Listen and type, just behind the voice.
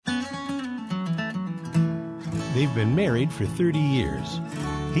They've been married for 30 years.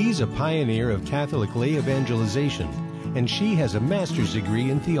 He's a pioneer of Catholic lay evangelization, and she has a master's degree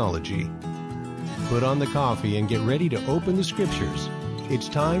in theology. Put on the coffee and get ready to open the scriptures. It's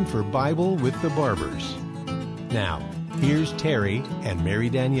time for Bible with the Barbers. Now, here's Terry and Mary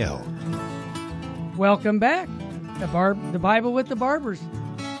Danielle. Welcome back, the Bible with the Barbers.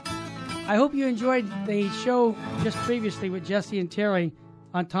 I hope you enjoyed the show just previously with Jesse and Terry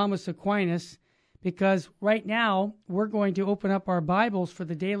on Thomas Aquinas, because right now we're going to open up our Bibles for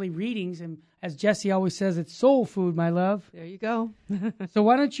the daily readings, and as Jesse always says, it's soul food, my love. There you go. So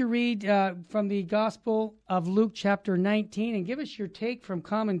why don't you read from the Gospel of Luke chapter 19 and give us your take from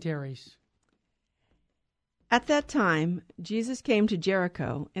commentaries. At that time, Jesus came to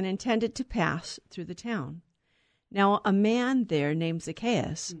Jericho and intended to pass through the town. Now a man there named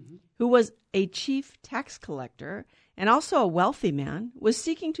Zacchaeus, who was a chief tax collector and also a wealthy man, was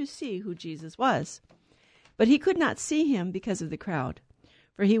seeking to see who Jesus was. But he could not see him because of the crowd,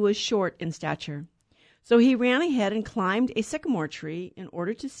 for he was short in stature. So he ran ahead and climbed a sycamore tree in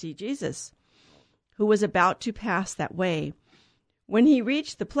order to see Jesus, who was about to pass that way. When he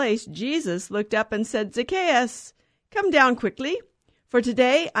reached the place, Jesus looked up and said, "Zacchaeus, come down quickly, for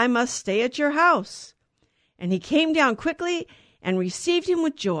today I must stay at your house." And he came down quickly and received him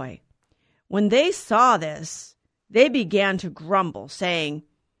with joy. When they saw this, they began to grumble, saying,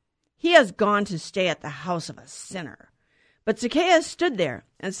 "He has gone to stay at the house of a sinner." But Zacchaeus stood there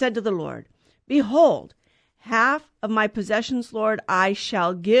and said to the Lord, "Behold, half of my possessions, Lord, I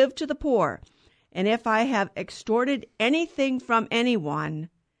shall give to the poor. And if I have extorted anything from anyone,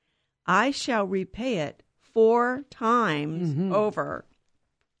 I shall repay it 4 times over."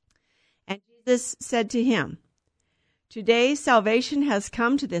 And Jesus said to him, "Today salvation has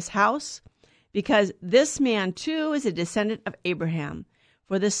come to this house, because this man too is a descendant of Abraham.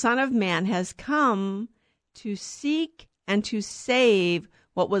 For the Son of Man has come to seek and to save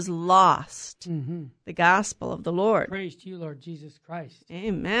what was lost." The gospel of the Lord. Praise to you, Lord Jesus Christ.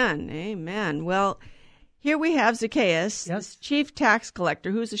 Amen. Amen. Well, here we have Zacchaeus, this chief tax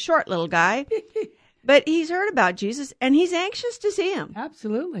collector, who's a short little guy, but he's heard about Jesus and he's anxious to see him.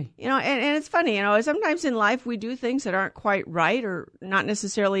 Absolutely. You know, and it's funny, you know, sometimes in life we do things that aren't quite right, or not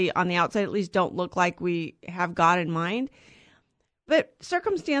necessarily on the outside, at least don't look like we have God in mind. But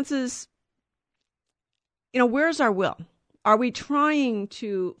circumstances, you know, where's our will? Are we trying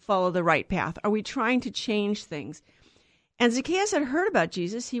to follow the right path? Are we trying to change things? And Zacchaeus had heard about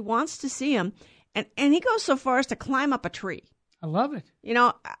Jesus. He wants to see him. And he goes so far as to climb up a tree. I love it. You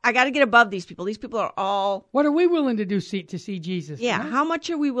know, I got to get above these people. These people are all... What are we willing to do to see Jesus? Yeah, how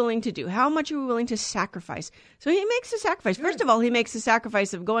much are we willing to do? How much are we willing to sacrifice? So he makes a sacrifice. First of all, he makes a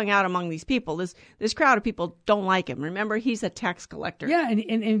sacrifice of going out among these people. This crowd of people don't like him. Remember, he's a tax collector. Yeah,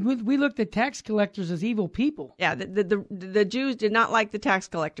 and we looked at tax collectors as evil people. Yeah, the Jews did not like the tax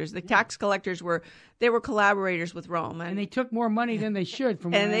collectors. The tax collectors were collaborators with Rome. And they took more money than they should,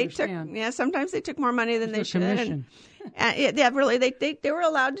 from what I understand. Sometimes they took more money than they should. Commission. And really, they were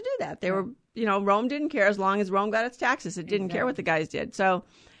allowed to do that. They were, you know, Rome didn't care as long as Rome got its taxes. It didn't care what the guys did. So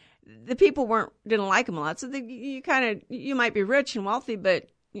the people didn't like him a lot. So you might be rich and wealthy, but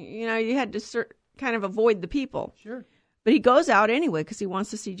you know, you had to kind of avoid the people. Sure. But he goes out anyway because he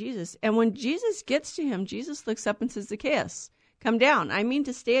wants to see Jesus. And when Jesus gets to him, Jesus looks up and says, "Zacchaeus, come down. I mean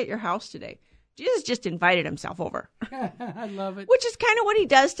to stay at your house today." Jesus just invited himself over. I love it. Which is kind of what he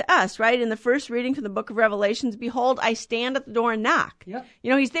does to us, right? In the first reading from the book of Revelations, "Behold, I stand at the door and knock." Yep. You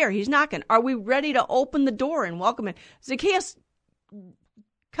know, he's there. He's knocking. Are we ready to open the door and welcome him? Zacchaeus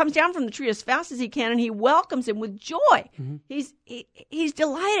comes down from the tree as fast as he can, and he welcomes him with joy. He's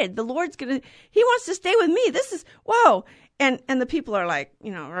delighted. The Lord's he wants to stay with me. This is, whoa. And the people are like,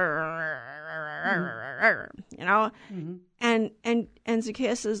 you know, you know, and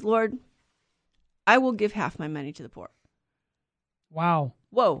Zacchaeus says, "Lord, I will give half my money to the poor." Wow.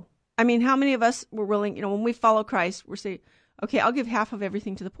 Whoa. I mean, how many of us were willing, you know, when we follow Christ, we're saying, okay, I'll give half of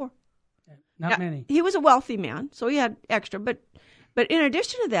everything to the poor. Not many. He was a wealthy man, so he had extra. But in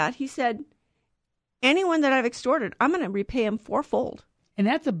addition to that, he said, anyone that I've extorted, I'm going to repay him 4-fold. And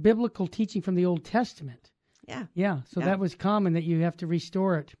that's a biblical teaching from the Old Testament. Yeah. Yeah. So that was common, that you have to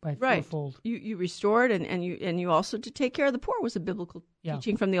restore it by 4-fold. You restore it, and you also, to take care of the poor was a biblical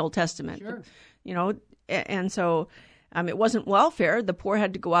teaching from the Old Testament. Sure. But, you know, and so it wasn't welfare. The poor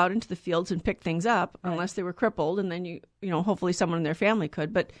had to go out into the fields and pick things up unless they were crippled, and then you know, hopefully someone in their family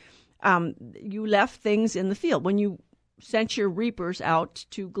could. But you left things in the field. When you sent your reapers out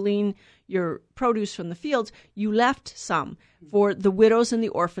to glean your produce from the fields, you left some for the widows and the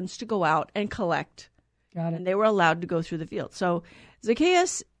orphans to go out and collect. Got it. And they were allowed to go through the field. So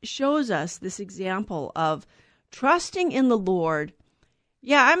Zacchaeus shows us this example of trusting in the Lord.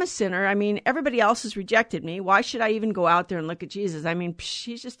 Yeah, I'm a sinner. I mean, everybody else has rejected me. Why should I even go out there and look at Jesus? I mean,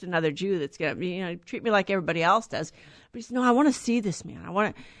 he's just another Jew that's going to, treat me like everybody else does. But he said, no, I want to see this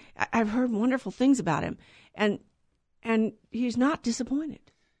man. I've heard wonderful things about him. And he's not disappointed.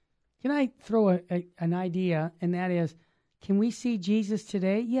 Can I throw an idea, and that is, can we see Jesus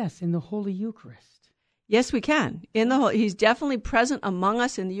today? Yes, in the Holy Eucharist. Yes, we can. He's definitely present among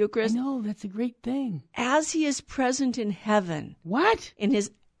us in the Eucharist. I know, that's a great thing. As he is present in heaven. What? In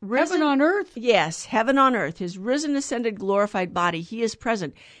his risen, heaven on earth? Yes, heaven on earth. His risen, ascended, glorified body. He is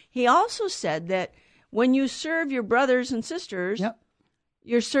present. He also said that when you serve your brothers and sisters, yep,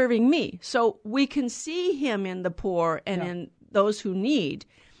 you're serving me. So we can see him in the poor and in those who need.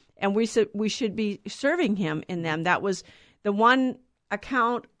 And we should be serving him in them. That was the one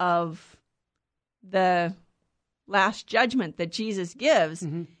account of the last judgment that Jesus gives.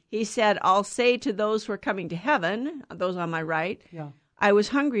 Mm-hmm. He said, I'll say to those who are coming to heaven, those on my right, I was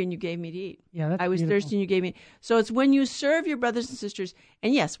hungry and you gave me to eat. Yeah, that's I was beautiful. thirsty and you gave me. So it's when you serve your brothers and sisters.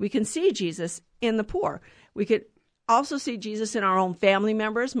 And yes, we can see Jesus in the poor. We could also see Jesus in our own family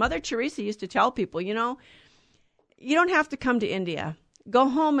members. Mother Teresa used to tell people, you don't have to come to India. Go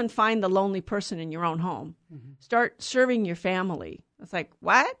home and find the lonely person in your own home. Mm-hmm. Start serving your family. It's like,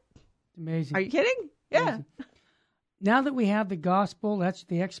 what? Amazing. Are you kidding? Yeah. Amazing. Now that we have the gospel, that's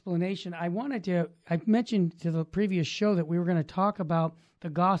the explanation. I mentioned to the previous show that we were going to talk about the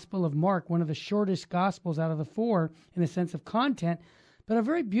Gospel of Mark, one of the shortest gospels out of the four in the sense of content, but a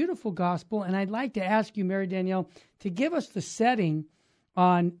very beautiful gospel. And I'd like to ask you, Mary Danielle, to give us the setting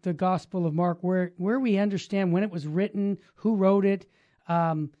on the Gospel of Mark, where we understand when it was written, who wrote it,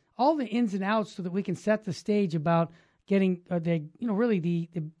 all the ins and outs, so that we can set the stage about getting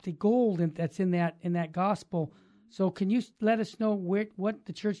the gold that's in that gospel. So can you let us know what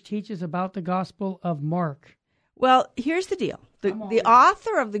the church teaches about the Gospel of Mark? Well, here's the deal. The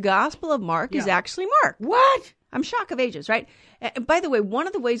author of the Gospel of Mark is actually Mark. What? I'm shock of ages, right? By the way, one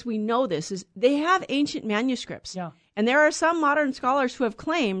of the ways we know this is they have ancient manuscripts. Yeah. And there are some modern scholars who have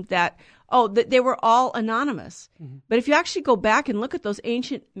claimed that they were all anonymous. Mm-hmm. But if you actually go back and look at those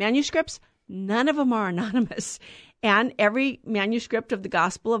ancient manuscripts, none of them are anonymous. And every manuscript of the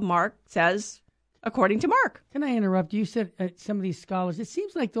Gospel of Mark says, according to Mark. Can I interrupt? You said some of these scholars. It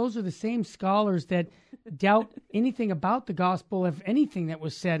seems like those are the same scholars that doubt anything about the gospel, if anything that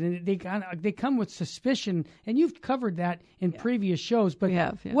was said, and they come with suspicion. And you've covered that in previous shows. But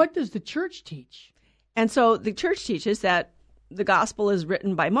what does the church teach? And so the church teaches that the gospel is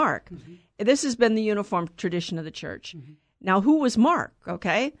written by Mark. Mm-hmm. This has been the uniform tradition of the church. Mm-hmm. Now, who was Mark?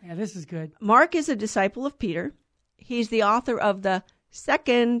 Okay. Yeah, this is good. Mark is a disciple of Peter. He's the author of the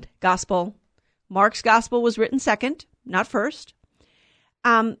second gospel. Mark's gospel was written second, not first.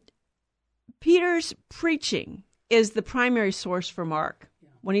 Peter's preaching is the primary source for Mark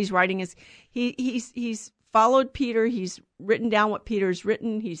when he's writing. He's followed Peter. He's written down what Peter's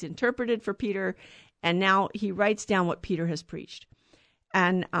written. He's interpreted for Peter, and now he writes down what Peter has preached.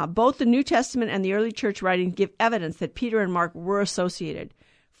 And both the New Testament and the early church writings give evidence that Peter and Mark were associated.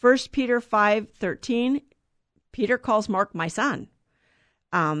 1 Peter 5:13, Peter calls Mark my son.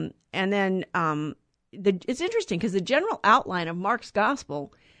 And then it's interesting because the general outline of Mark's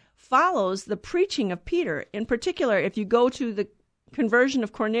gospel follows the preaching of Peter. In particular, if you go to the conversion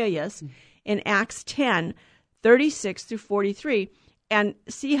of Cornelius in Acts 10:36 through 43, and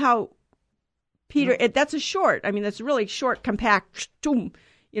see how Peter, that's a really short, compact,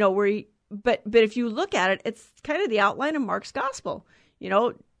 but if you look at it, it's kind of the outline of Mark's gospel.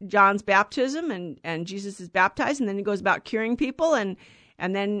 John's baptism and Jesus is baptized, and then he goes about curing people, and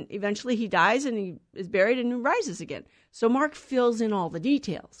then eventually he dies and he is buried and he rises again. So Mark fills in all the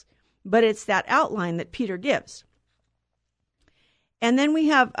details, but it's that outline that Peter gives. And then we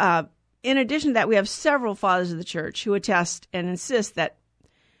have, in addition to that, we have several fathers of the church who attest and insist that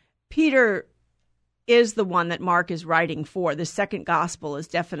Peter is the one that Mark is writing for. The second gospel is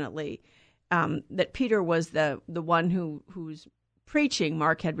definitely that Peter was the one whose preaching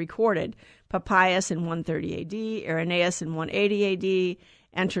Mark had recorded. Papias in 130 AD, Irenaeus in 180 AD,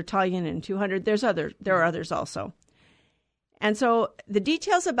 and Tertullian in 200. There are others also. And so the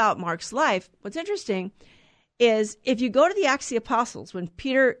details about Mark's life, what's interesting is if you go to the Acts of the Apostles, when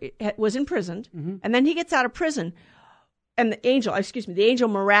Peter was imprisoned, and then he gets out of prison, and the angel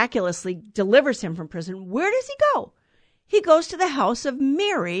miraculously delivers him from prison, where does he go? He goes to the house of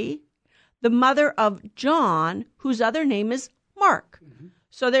Mary, the mother of John, whose other name is Mark. Mm-hmm.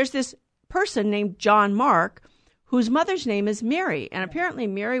 So there's this person named John Mark, whose mother's name is Mary. And apparently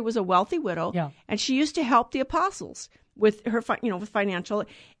Mary was a wealthy widow, and she used to help the apostles with her, with financial.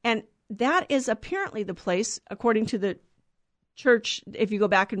 And that is apparently the place, according to the church, if you go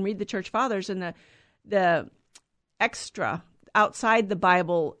back and read the church fathers and the extra outside the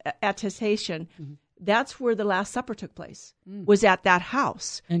Bible attestation, that's where the Last Supper took place, was at that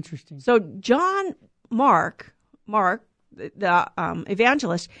house. Interesting. So Mark, the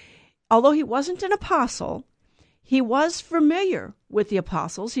evangelist, although he wasn't an apostle, he was familiar with the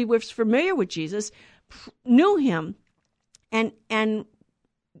apostles. He was familiar with Jesus, knew him, and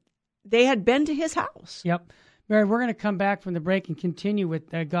they had been to his house. Yep. Mary, we're going to come back from the break and continue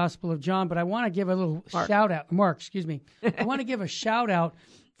with the Gospel of John, but I want to give a little shout-out. Mark, excuse me. I want to give a shout-out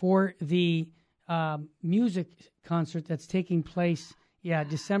for the music concert that's taking place,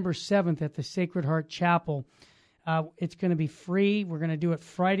 December 7th at the Sacred Heart Chapel. It's going to be free. We're going to do it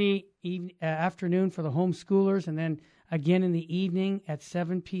Friday afternoon for the homeschoolers, and then again in the evening at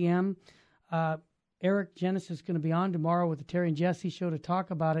 7 p.m. Eric Genesis is going to be on tomorrow with the Terry and Jesse show to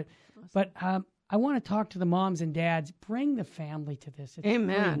talk about it. Awesome. But I want to talk to the moms and dads. Bring the family to this. It's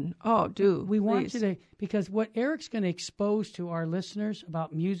Amen. Free. Oh, do. We want you to, because what Eric's going to expose to our listeners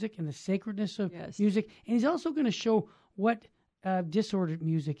about music and the sacredness of music, and he's also going to show what disordered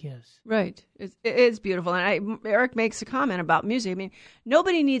music is. Right. It's beautiful. And Eric makes a comment about music. I mean,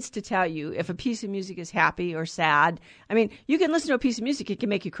 nobody needs to tell you if a piece of music is happy or sad. I mean, you can listen to a piece of music, it can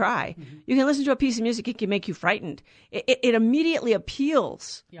make you cry. Mm-hmm. You can listen to a piece of music, it can make you frightened. It immediately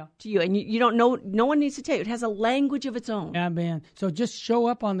appeals to you. And you don't know, no one needs to tell you. It has a language of its own. Yeah, man. So just show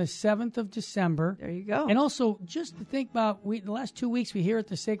up on the 7th of December. There you go. And also, just to think about, the last 2 weeks we here at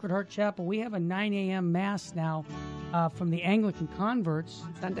the Sacred Heart Chapel, we have a 9 a.m. Mass now from the Anglican converts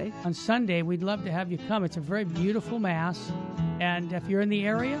on Sunday. We'd love to have you come. It's a very beautiful Mass, and if you're in the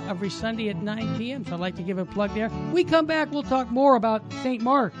area, every Sunday at 9 p.m. So I'd like to give a plug there. We come back, we'll talk more about St.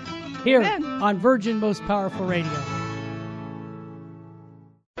 Mark here on Virgin Most Powerful Radio.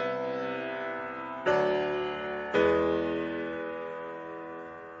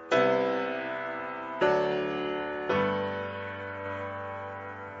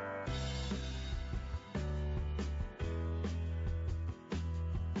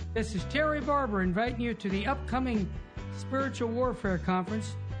 This is Terry Barber inviting you to the upcoming Spiritual Warfare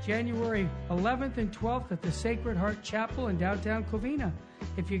Conference, January 11th and 12th at the Sacred Heart Chapel in downtown Covina.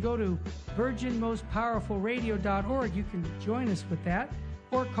 If you go to virginmostpowerfulradio.org, you can join us with that,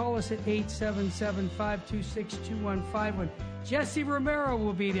 or call us at 877-526-2151. Jesse Romero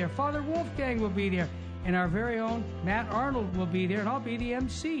will be there, Father Wolfgang will be there, and our very own Matt Arnold will be there, and I'll be the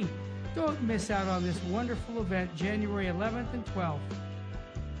MC. Don't miss out on this wonderful event, January 11th and 12th.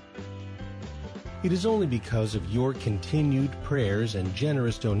 It is only because of your continued prayers and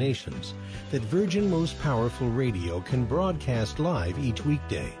generous donations that Virgin Most Powerful Radio can broadcast live each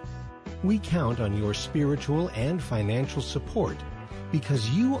weekday. We count on your spiritual and financial support because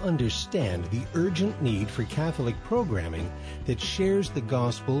you understand the urgent need for Catholic programming that shares the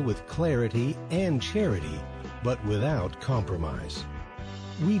gospel with clarity and charity, but without compromise.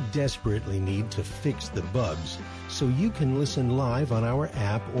 We desperately need to fix the bugs so you can listen live on our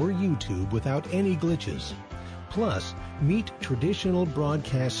app or YouTube without any glitches. Plus, meet traditional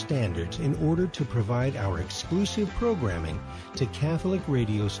broadcast standards in order to provide our exclusive programming to Catholic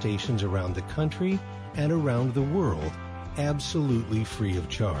radio stations around the country and around the world, absolutely free of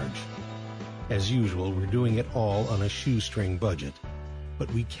charge. As usual, we're doing it all on a shoestring budget,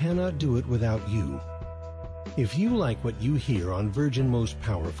 but we cannot do it without you. If you like what you hear on Virgin Most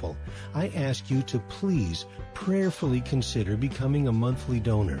Powerful, I ask you to please prayerfully consider becoming a monthly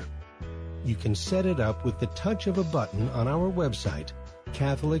donor. You can set it up with the touch of a button on our website,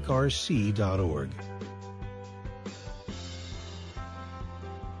 catholicrc.org.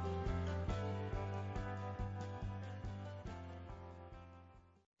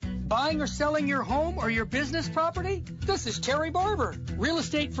 Buying or selling your home or your business property? This is Terry Barber. Real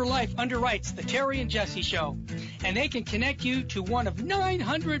Estate for Life underwrites the Terry and Jesse Show, and they can connect you to one of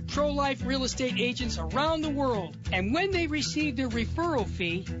 900 pro-life real estate agents around the world. And when they receive their referral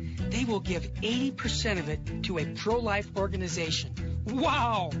fee, they will give 80% of it to a pro-life organization.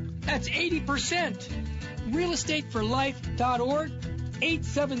 Wow, that's 80%. realestateforlife.org,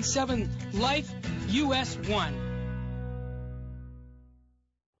 877-LIFE-US1.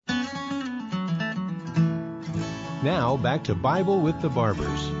 Now, back to Bible with the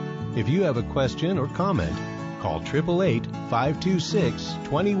Barbers. If you have a question or comment, call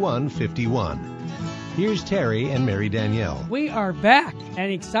 888-526-2151. Here's Terry and Mary Danielle. We are back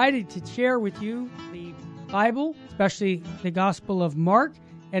and excited to share with you the Bible, especially the Gospel of Mark.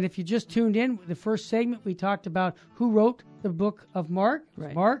 And if you just tuned in, the first segment we talked about who wrote the book of Mark.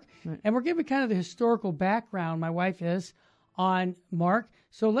 Right. Mark. Right. And we're giving kind of the historical background, my wife is, on Mark.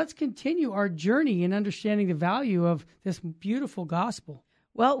 So let's continue our journey in understanding the value of this beautiful gospel.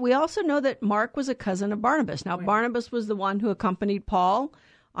 Well, we also know that Mark was a cousin of Barnabas. Now, Barnabas was the one who accompanied Paul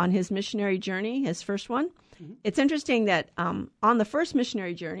on his missionary journey, his first one. Mm-hmm. It's interesting that on the first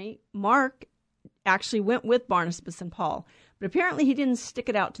missionary journey, Mark actually went with Barnabas and Paul. But apparently he didn't stick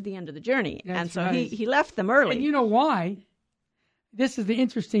it out to the end of the journey. That's and so right. he left them early. And you know why? This is the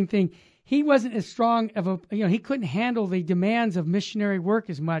interesting thing. He wasn't as strong of a, he couldn't handle the demands of missionary work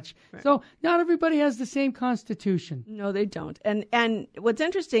as much. Right. So not everybody has the same constitution. No, they don't. And what's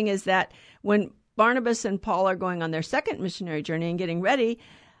interesting is that when Barnabas and Paul are going on their second missionary journey and getting ready,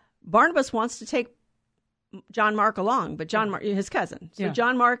 Barnabas wants to take John Mark along, but John Mark, his cousin. So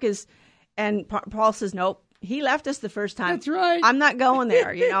John Mark is, and Paul says, nope. He left us the first time. That's right. I'm not going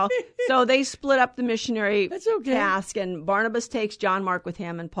there, So they split up the missionary task, and Barnabas takes John Mark with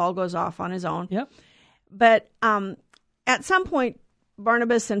him, and Paul goes off on his own. Yep. But at some point,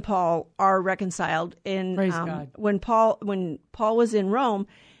 Barnabas and Paul are reconciled. Praise God. When Paul was in Rome,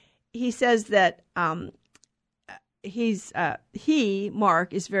 he says that Mark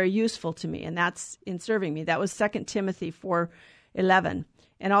is very useful to me, and that's in serving me. That was 2 Timothy 4:11.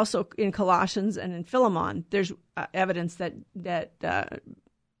 And also in Colossians and in Philemon, there's evidence that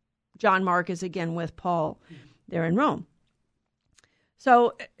John Mark is again with Paul there in Rome.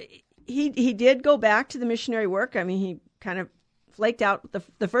 So he did go back to the missionary work. I mean, he kind of flaked out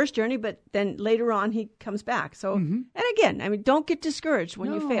the first journey, but then later on he comes back. So, And again, I mean, don't get discouraged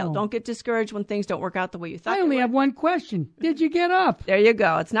when you fail. Don't get discouraged when things don't work out the way you thought. I only have one question. Did you get up? There you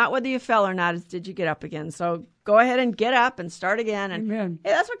go. It's not whether you fell or not. It's did you get up again? So go ahead and get up and start again. And Amen.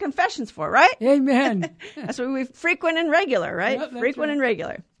 Hey, that's what confession's for, right? Amen. That's what we frequent and regular, right? Yep, frequent and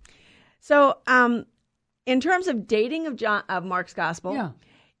regular. So, in terms of dating of Mark's gospel,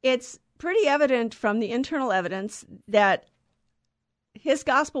 it's pretty evident from the internal evidence that his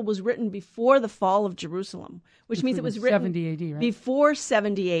gospel was written before the fall of Jerusalem, which means it was written 70 AD, right? Before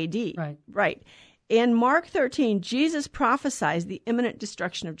 70 AD. Right. In Mark 13, Jesus prophesies the imminent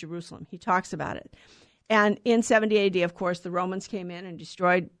destruction of Jerusalem. He talks about it. And in 70 AD, of course, the Romans came in and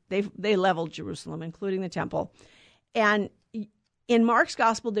destroyed, they leveled Jerusalem, including the temple. And in Mark's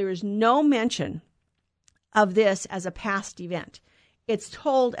gospel, there is no mention of this as a past event. It's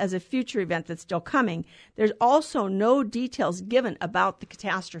told as a future event that's still coming. There's also no details given about the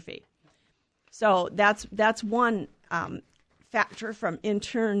catastrophe. So that's one factor from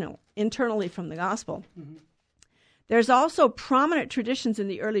internally from the gospel. Mm-hmm. There's also prominent traditions in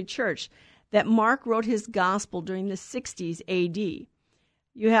the early church that Mark wrote his gospel during the 60s AD.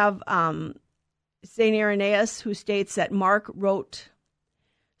 You have St. Irenaeus, who states that Mark wrote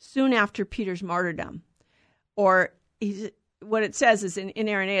soon after Peter's martyrdom. Or what it says is in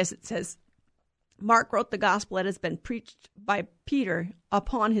Irenaeus, it says, Mark wrote the gospel that has been preached by Peter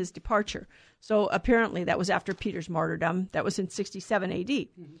upon his departure. So apparently that was after Peter's martyrdom. That was in 67 AD.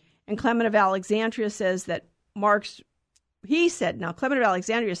 Mm-hmm. And Clement of Alexandria says that Clement of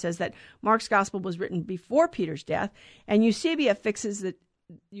Alexandria says that Mark's gospel was written before Peter's death, and Eusebius, the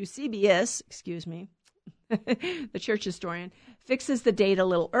church historian, fixes the date a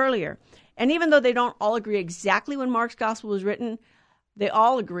little earlier. And even though they don't all agree exactly when Mark's gospel was written, they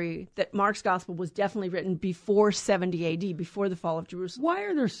all agree that Mark's gospel was definitely written before 70 AD, before the fall of Jerusalem. Why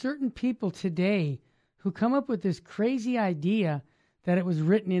are there certain people today who come up with this crazy idea that it was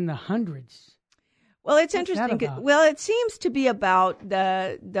written in the hundreds? Well, it's interesting. Well, it seems to be about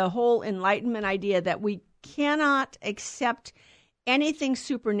the whole Enlightenment idea that we cannot accept anything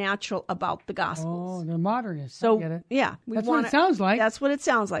supernatural about the Gospels. Oh, they're modernists. So, I get it. Yeah. That's what it sounds like. That's what it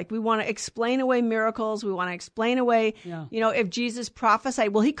sounds like. We want to explain away miracles. We want to explain away, if Jesus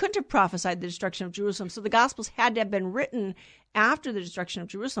prophesied. Well, he couldn't have prophesied the destruction of Jerusalem. So the Gospels had to have been written after the destruction of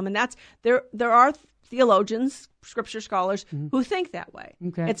Jerusalem. And that's there are theologians, scripture scholars, who think that way.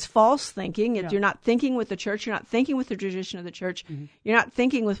 Okay. It's false thinking. You're not thinking with the church. You're not thinking with the tradition of the church. Mm-hmm. You're not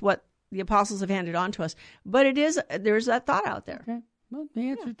thinking with what the apostles have handed on to us. But there's that thought out there. Okay. Well, the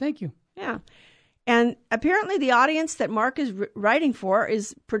answer, thank you. Yeah. And apparently the audience that Mark is writing for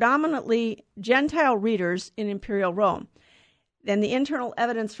is predominantly Gentile readers in Imperial Rome. And the internal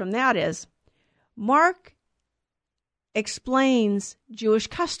evidence from that is Mark explains Jewish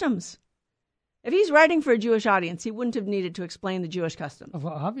customs. If he's writing for a Jewish audience, he wouldn't have needed to explain the Jewish customs.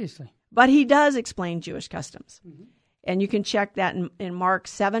 Well, obviously. But he does explain Jewish customs. Mm-hmm. And you can check that in Mark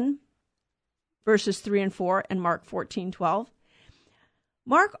 7, verses 3 and 4, and Mark 14:12.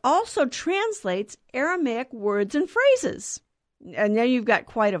 Mark also translates Aramaic words and phrases. And then you've got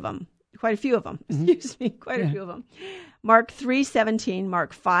quite a few of them. Mm-hmm. Quite a few of them. Mark 3:17,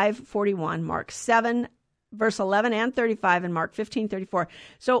 Mark 5:41, Mark 7, verse 11 and 35 and Mark 15:34.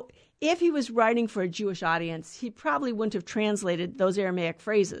 So if he was writing for a Jewish audience, he probably wouldn't have translated those Aramaic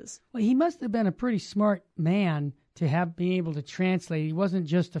phrases. Well, he must have been a pretty smart man to have been able to translate. He wasn't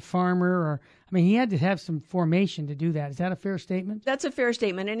just a farmer, he had to have some formation to do that. Is that a fair statement? That's a fair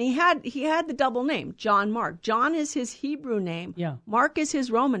statement. And he had the double name, John Mark. John is his Hebrew name. Yeah. Mark is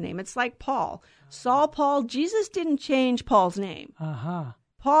his Roman name. It's like Paul. Saul, Paul. Jesus didn't change Paul's name. Uh-huh.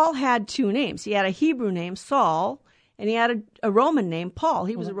 Paul had two names. He had a Hebrew name, Saul, and he had a Roman name, Paul.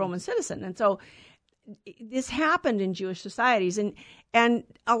 He was a Roman citizen. And so this happened in Jewish societies. And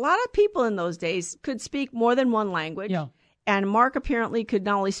a lot of people in those days could speak more than one language. Yeah. And Mark apparently could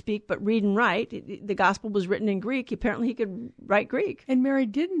not only speak, but read and write. The gospel was written in Greek. Apparently he could write Greek. And Mary,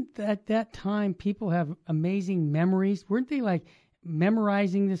 didn't at that time people have amazing memories? Weren't they like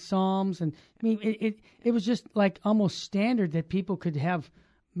memorizing the Psalms? And it was just like almost standard that people could have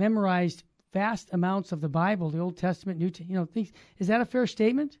memorized vast amounts of the Bible, the Old Testament, things. Is that a fair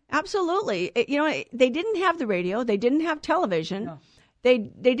statement? Absolutely. They didn't have the radio. They didn't have television. No. They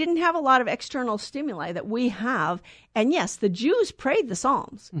didn't have a lot of external stimuli that we have. And yes, the Jews prayed the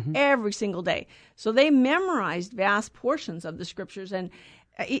Psalms every single day. So they memorized vast portions of the scriptures. And,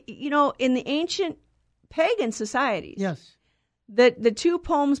 in the ancient pagan societies, yes, the two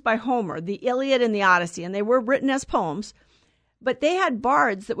poems by Homer, the Iliad and the Odyssey, and they were written as poems, but they had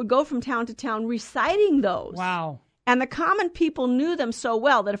bards that would go from town to town reciting those. Wow. And the common people knew them so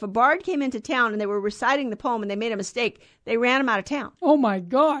well that if a bard came into town and they were reciting the poem and they made a mistake, they ran him out of town. Oh, my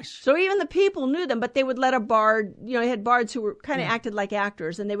gosh. So even the people knew them, but they would let a bard, they had bards who were kind of acted like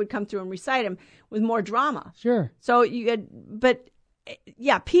actors, and they would come through and recite them with more drama. Sure. So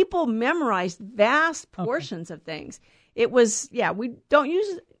people memorized vast portions of things. It was, we don't use,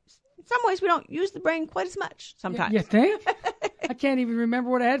 in some ways we don't use the brain quite as much sometimes. You think? I can't even remember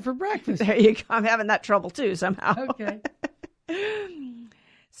what I had for breakfast. There you go. I'm having that trouble too somehow. Okay.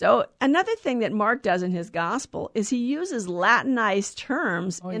 So another thing that Mark does in his gospel is he uses Latinized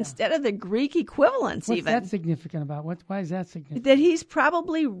terms instead of the Greek equivalents. What's that significant about? Why is that significant? That he's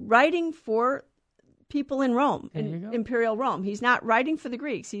probably writing for people in Rome, in Imperial Rome. He's not writing for the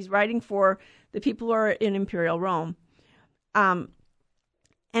Greeks. He's writing for the people who are in Imperial Rome. And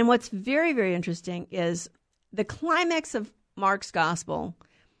what's very, very interesting is the climax of Mark's gospel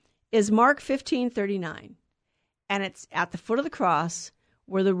is Mark 15:39. And it's at the foot of the cross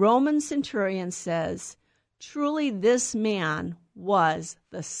where the Roman centurion says, "Truly this man was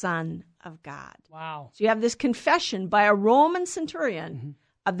the Son of God." Wow. So you have this confession by a Roman centurion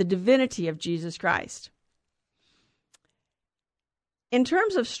of the divinity of Jesus Christ. In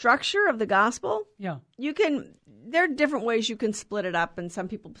terms of structure of the gospel, there are different ways you can split it up, and some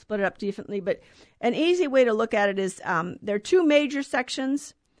people split it up differently, but an easy way to look at it is there are two major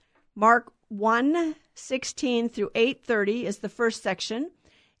sections. Mark 1:16 through 8:30 is the first section,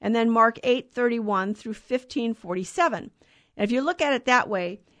 and then Mark 8:31 through 15:47. And if you look at it that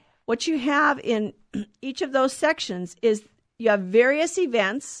way, what you have in each of those sections is you have various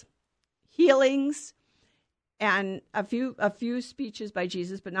events, healings, and a few speeches by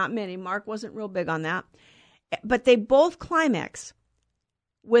Jesus, but not many. Mark wasn't real big on that. But they both climax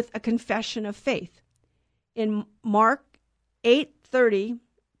with a confession of faith. In Mark 8:30,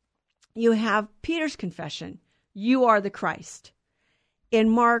 you have Peter's confession, "You are the Christ." In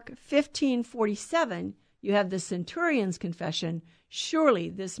Mark 15:47, you have the centurion's confession, "Surely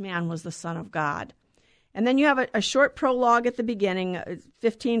this man was the Son of God." And then you have a short prologue at the beginning,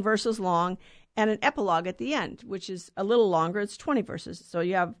 15 verses long, and an epilogue at the end, which is a little longer. It's 20 verses. So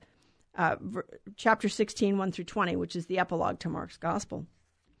you have chapter 16, 1 through 20, which is the epilogue to Mark's gospel.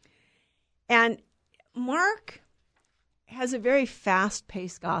 And Mark has a very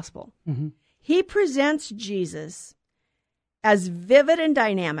fast-paced gospel. Mm-hmm. He presents Jesus as vivid and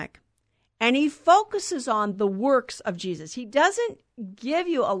dynamic, and he focuses on the works of Jesus. He doesn't give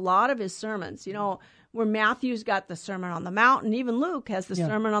you a lot of his sermons, where Matthew's got the Sermon on the Mount, and even Luke has the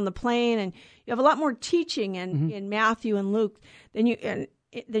Sermon on the Plain, and you have a lot more teaching in Matthew and Luke than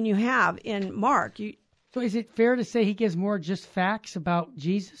you have in Mark. So is it fair to say he gives more just facts about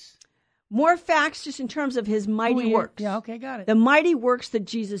Jesus? More facts just in terms of his mighty works. Yeah, okay, got it. The mighty works that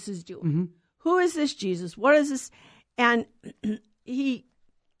Jesus is doing. Mm-hmm. Who is this Jesus? What is this? And he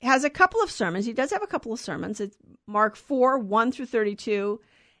has a couple of sermons. He does have a couple of sermons. It's Mark 4, 1 through 32,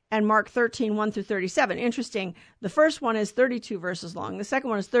 and Mark 13, 1 through 37. Interesting. The first one is 32 verses long. The second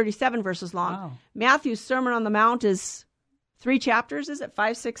one is 37 verses long. Wow. Matthew's Sermon on the Mount is 3 chapters, is it?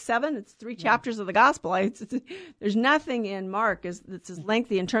 5, 6, 7? It's 3 chapters of the gospel. There's nothing in Mark that's as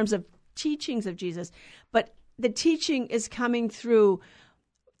lengthy in terms of teachings of Jesus. But the teaching is coming through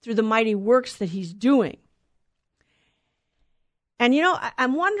the mighty works that he's doing. And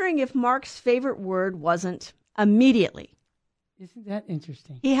I'm wondering if Mark's favorite word wasn't immediately. Isn't that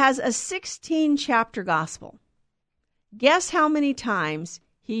interesting? He has a 16-chapter gospel. Guess how many times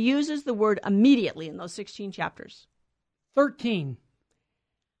he uses the word immediately in those 16 chapters? 13.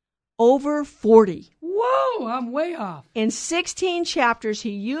 Over 40. Whoa, I'm way off. In 16 chapters,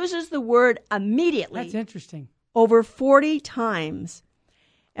 he uses the word immediately. That's interesting. Over 40 times.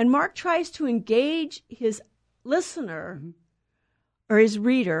 And Mark tries to engage his listener or his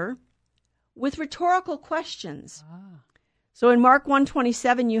reader with rhetorical questions. So in Mark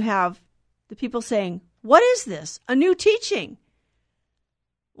 1:27, you have the people saying, "What is this? A new teaching?"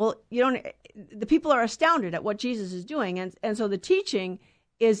 Well, the people are astounded at what Jesus is doing, and so the teaching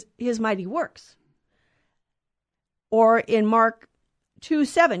is his mighty works. Or in Mark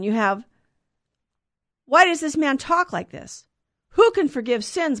 2:7, you have, "Why does this man talk like this? Who can forgive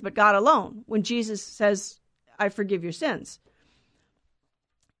sins but God alone?" When Jesus says, "I forgive your sins."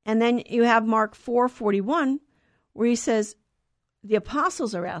 And then you have Mark 4:41, where he says, the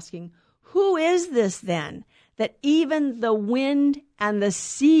apostles are asking, "Who is this then, that even the wind and the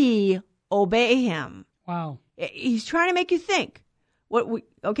sea obey him?" Wow. He's trying to make you think.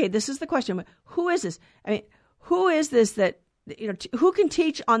 This is the question. Who is this? I mean, who is this that, who can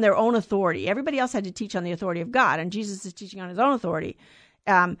teach on their own authority? Everybody else had to teach on the authority of God, and Jesus is teaching on his own authority.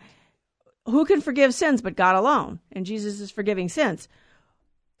 Who can forgive sins but God alone? And Jesus is forgiving sins.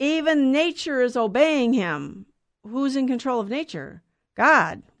 Even nature is obeying him. Who's in control of nature?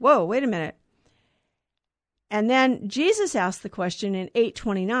 God. Whoa, wait a minute. And then Jesus asked the question in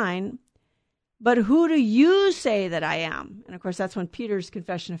 8:29, "But who do you say that I am?" And of course, that's when Peter's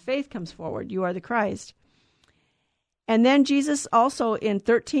confession of faith comes forward. "You are the Christ." And then Jesus also in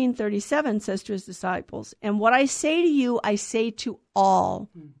 13:37 says to his disciples, "And what I say to you, I say to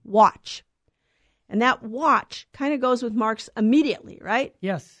all, watch." And that watch kind of goes with Mark's immediately, right?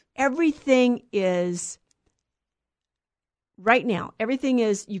 Yes. Everything is right now. Everything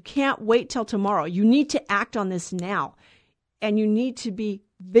is, you can't wait till tomorrow. You need to act on this now. And you need to be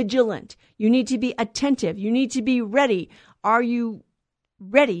vigilant. You need to be attentive. You need to be ready. Are you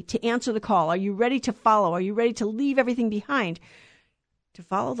ready to answer the call? Are you ready to follow? Are you ready to leave everything behind to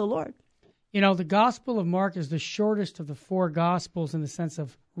follow the Lord? The Gospel of Mark is the shortest of the four Gospels in the sense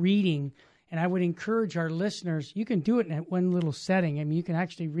of reading. And I would encourage our listeners, you can do it in one little setting. I mean, you can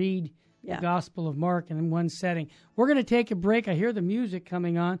actually read the Gospel of Mark in one setting. We're going to take a break. I hear the music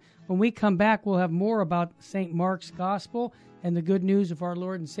coming on. When we come back, we'll have more about St. Mark's Gospel and the good news of our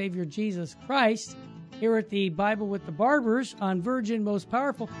Lord and Savior Jesus Christ here at the Bible with the Barbers on Virgin Most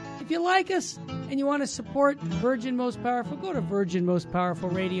Powerful. If you like us and you want to support Virgin Most Powerful, go to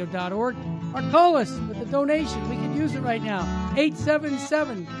virginmostpowerfulradio.org or call us with a donation. We can use it right now.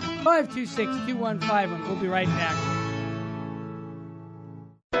 877-526-2151. We'll be right back.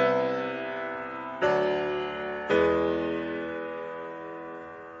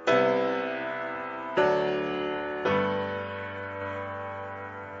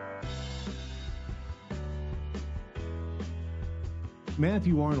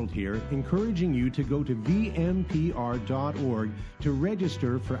 Matthew Arnold here, encouraging you to go to vmpr.org to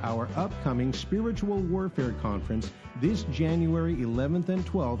register for our upcoming Spiritual Warfare Conference this January 11th and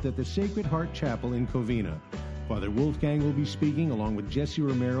 12th at the Sacred Heart Chapel in Covina. Father Wolfgang will be speaking along with Jesse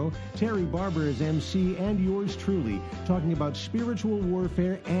Romero, Terry Barber as MC, and yours truly, talking about spiritual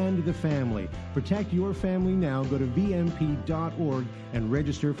warfare and the family. Protect your family now. Go to vmp.org and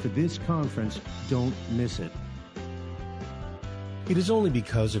register for this conference. Don't miss it. It is only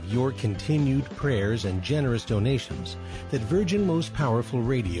because of your continued prayers and generous donations that Virgin Most Powerful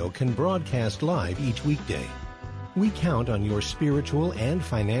Radio can broadcast live each weekday. We count on your spiritual and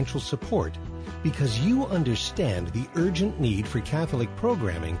financial support because you understand the urgent need for Catholic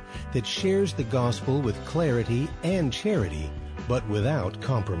programming that shares the gospel with clarity and charity, but without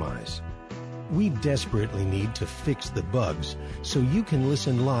compromise. We desperately need to fix the bugs so you can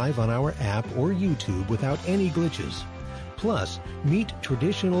listen live on our app or YouTube without any glitches. Plus, meet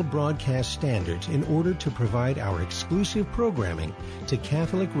traditional broadcast standards in order to provide our exclusive programming to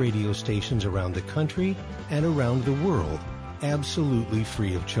Catholic radio stations around the country and around the world, absolutely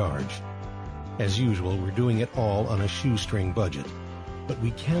free of charge. As usual, we're doing it all on a shoestring budget, but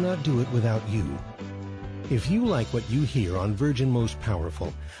we cannot do it without you. If you like what you hear on Virgin Most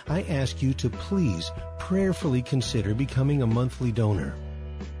Powerful, I ask you to please prayerfully consider becoming a monthly donor.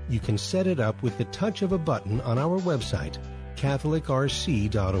 You can set it up with the touch of a button on our website,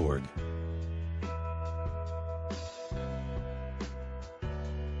 catholicrc.org.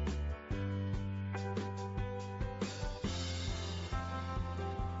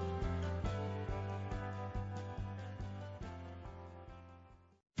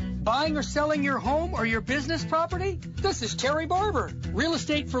 Buying or selling your home or your business property? This is Terry Barber. Real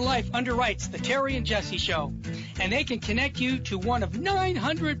Estate for Life underwrites the Terry and Jesse Show. And they can connect you to one of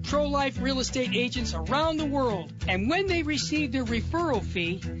 900 pro-life real estate agents around the world. And when they receive their referral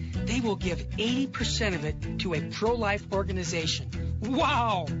fee, they will give 80% of it to a pro-life organization.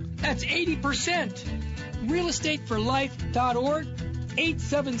 Wow! That's 80%! realestateforlife.org,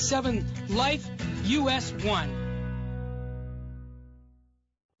 877-LIFE-US1.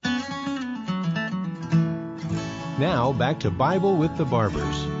 Now, back to Bible with the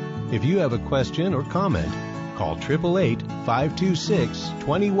Barbers. If you have a question or comment, call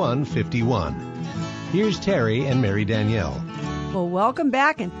 888-526-2151. Here's Terry and Mary Danielle. Well, welcome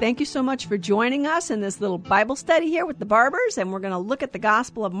back, and thank you so much for joining us in this little Bible study here with the Barbers, and we're going to look at the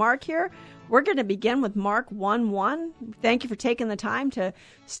Gospel of Mark here. We're going to begin with Mark 1:1. Thank you for taking the time to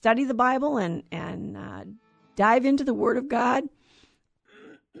study the Bible and dive into the Word of God.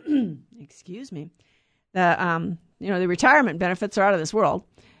 Excuse me. The retirement benefits are out of this world.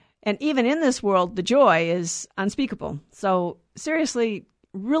 And even in this world, the joy is unspeakable. So seriously,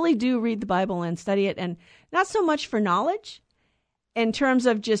 really do read the Bible and study it. And not so much for knowledge, in terms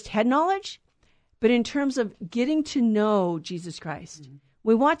of just head knowledge, but in terms of getting to know Jesus Christ. Mm-hmm.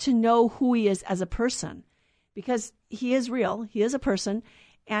 We want to know who he is as a person, because he is real. He is a person,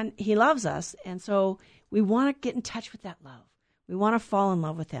 and he loves us. And so we want to get in touch with that love. We want to fall in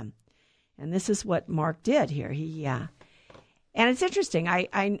love with him. And this is what Mark did here. And it's interesting. I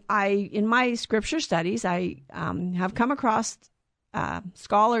in my scripture studies, I have come across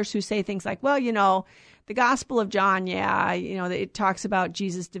scholars who say things like, well, the Gospel of John, it talks about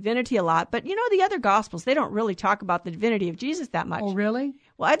Jesus' divinity a lot. But, the other Gospels, they don't really talk about the divinity of Jesus that much. Oh, really?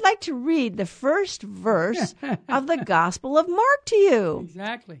 Well, I'd like to read the first verse of the Gospel of Mark to you.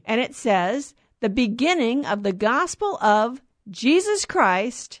 Exactly. And it says, the beginning of the Gospel of Jesus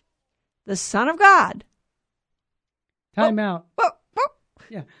Christ, the Son of God. Time out.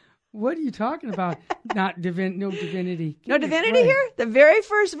 Yeah. What are you talking about? No divinity. No divinity here? The very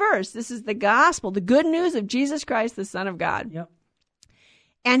first verse. This is the gospel, the good news of Jesus Christ, the Son of God. Yep.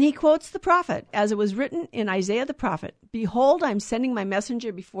 And he quotes the prophet, as it was written in Isaiah the prophet, behold, I'm sending my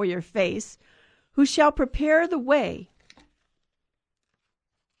messenger before your face, who shall prepare the way.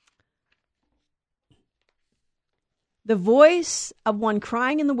 The voice of one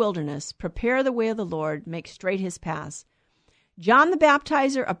crying in the wilderness, prepare the way of the Lord, make straight his paths. John the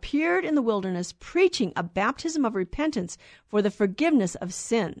Baptizer appeared in the wilderness, preaching a baptism of repentance for the forgiveness of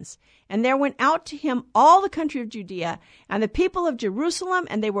sins. And there went out to him all the country of Judea and the people of Jerusalem,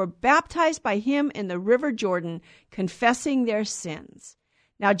 and they were baptized by him in the river Jordan, confessing their sins.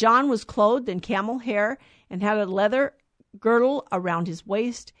 Now John was clothed in camel hair and had a leather girdle around his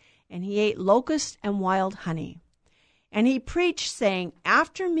waist, and he ate locusts and wild honey. And he preached, saying,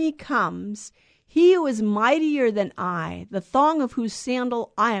 after me comes he who is mightier than I, the thong of whose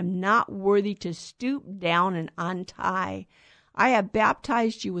sandal I am not worthy to stoop down and untie. I have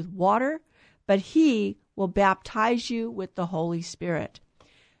baptized you with water, but he will baptize you with the Holy Spirit.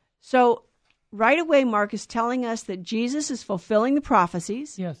 So right away, Mark is telling us that Jesus is fulfilling the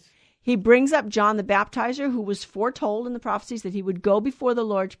prophecies. Yes. He brings up John the Baptizer, who was foretold in the prophecies that he would go before the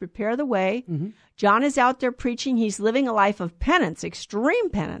Lord to prepare the way. Mm-hmm. John is out there preaching. He's living a life of penance, extreme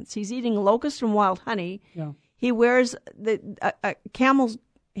penance. He's eating locusts and wild honey. Yeah. He wears a camel's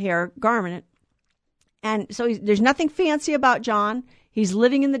hair garment. And so there's nothing fancy about John. He's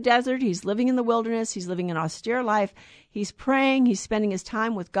living in the desert. He's living in the wilderness. He's living an austere life. He's praying. He's spending his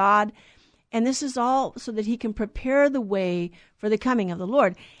time with God. And this is all so that he can prepare the way for the coming of the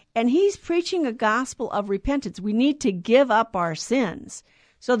Lord. And he's preaching a gospel of repentance. We need to give up our sins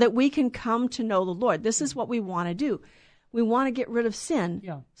so that we can come to know the Lord. This is what we want to do. We want to get rid of sin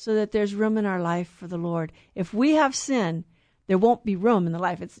so that there's room in our life for the Lord. If we have sin, there won't be room in the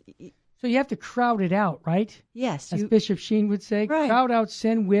life. So you have to crowd it out, right? Yes. As Bishop Sheen would say, right. Crowd out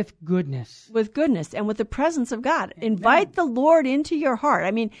sin with goodness. With goodness and with the presence of God. Amen. Invite the Lord into your heart.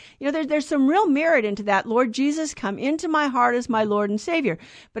 I mean, there's some real merit into that. Lord Jesus, come into my heart as my Lord and Savior.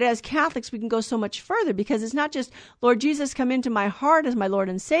 But as Catholics, we can go so much further, because it's not just, Lord Jesus, come into my heart as my Lord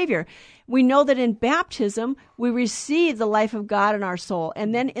and Savior. We know that in baptism, we receive the life of God in our soul.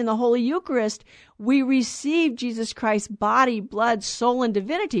 And then in the Holy Eucharist, we receive Jesus Christ's body, blood, soul, and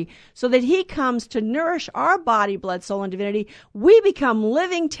divinity, so that he comes to nourish our body, blood, soul, and divinity. We become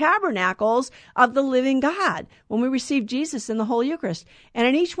living tabernacles of the living God when we receive Jesus in the Holy Eucharist. And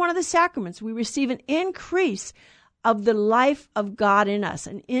in each one of the sacraments, we receive an increase of the life of God in us,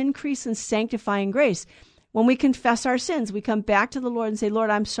 an increase in sanctifying grace. When we confess our sins, we come back to the Lord and say, Lord,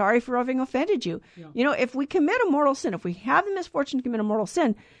 I'm sorry for having offended you. Yeah. If we commit a mortal sin, if we have the misfortune to commit a mortal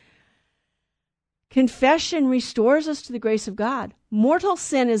sin, Confession restores us to the grace of God. Mortal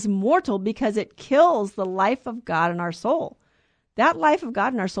sin is mortal because it kills the life of God in our soul. That life of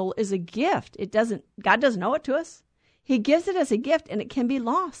God in our soul is a gift. God doesn't owe it to us. He gives it as a gift, and it can be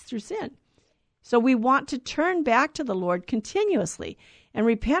lost through sin. So we want to turn back to the Lord continuously and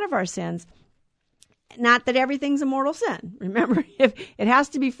repent of our sins. Not that everything's a mortal sin. Remember, if it has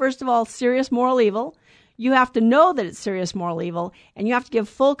to be, first of all, serious moral evil. You have to know that it's serious moral evil, and you have to give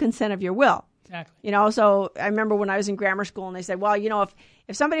full consent of your will. Exactly. So I remember when I was in grammar school, and they said, well,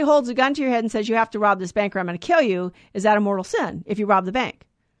 if somebody holds a gun to your head and says you have to rob this bank or I'm going to kill you, is that a mortal sin if you rob the bank?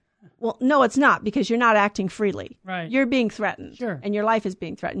 Well, no, it's not, because you're not acting freely. Right. You're being threatened. Sure. And your life is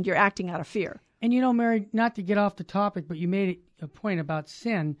being threatened. You're acting out of fear. And Mary, not to get off the topic, but you made a point about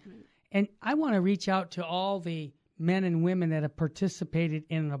sin. And I want to reach out to all the men and women that have participated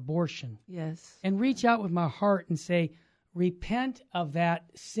in an abortion. Yes. And reach out with my heart and say, repent of that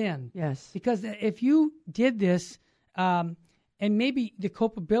sin. Yes. Because if you did this, and maybe the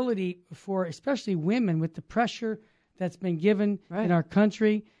culpability for especially women with the pressure that's been given in our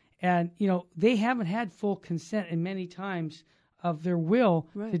country, and, they haven't had full consent in many times of their will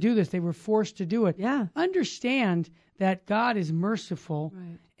to do this. They were forced to do it. Yeah. Understand that God is merciful.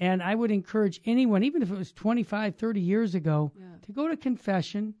 Right. And I would encourage anyone, even if it was 25, 30 years ago, to go to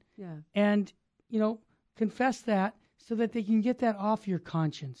confession and, confess that so that they can get that off your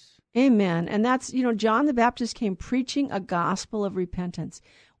conscience. Amen. And that's, John the Baptist came preaching a gospel of repentance.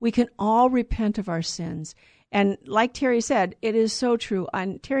 We can all repent of our sins. And like Terry said, it is so true.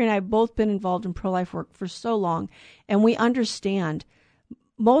 And Terry and I have both been involved in pro-life work for so long, and we understand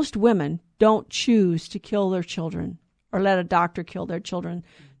most women don't choose to kill their children or let a doctor kill their children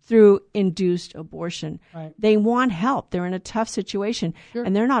through induced abortion. Right. They want help. They're in a tough situation,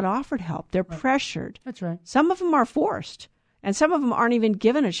 and they're not offered help. They're pressured. That's right. Some of them are forced, and some of them aren't even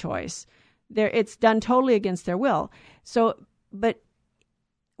given a choice. It's done totally against their will. So, but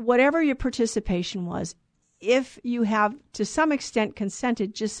whatever your participation was, if you have to some extent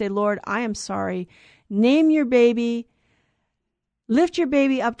consented, just say, Lord, I am sorry. Name your baby. Lift your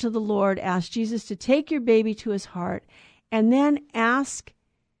baby up to the Lord. Ask Jesus to take your baby to his heart, and then ask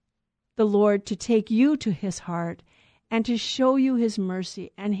the Lord to take you to his heart and to show you his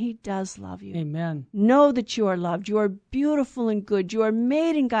mercy. And he does love you. Amen. Know that you are loved. You are beautiful and good. You are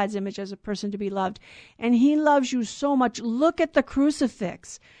made in God's image as a person to be loved. And he loves you so much. Look at the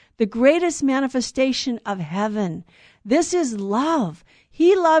crucifix, the greatest manifestation of heaven. This is love.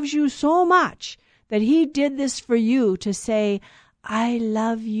 He loves you so much that he did this for you to say, I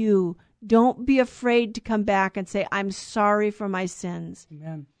love you. Don't be afraid to come back and say, I'm sorry for my sins.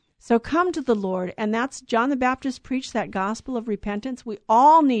 Amen. So come to the Lord. And that's John the Baptist preached that gospel of repentance. We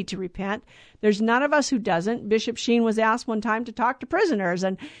all need to repent. There's none of us who doesn't. Bishop Sheen was asked one time to talk to prisoners,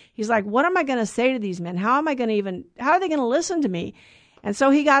 and he's like, what am I going to say to these men? How are they going to listen to me? And so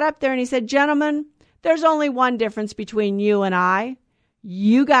he got up there and he said, gentlemen, there's only one difference between you and I.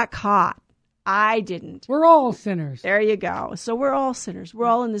 You got caught. I didn't. We're all sinners. There you go. So we're all sinners. We're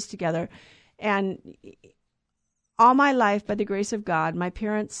all in this together. And all my life, by the grace of God, my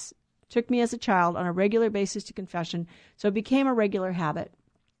parents took me as a child on a regular basis to confession. So it became a regular habit.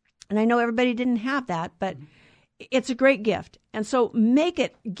 And I know everybody didn't have that, but it's a great gift. And so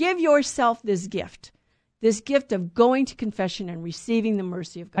give yourself this gift of going to confession and receiving the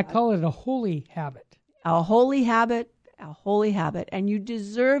mercy of God. I call it a holy habit. A holy habit. A holy habit, and you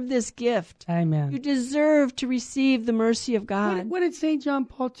deserve this gift. Amen. You deserve to receive the mercy of God. What did St. John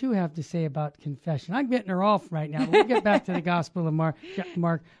Paul II have to say about confession? I'm getting her off right now, but we'll get back to the Gospel of Mark.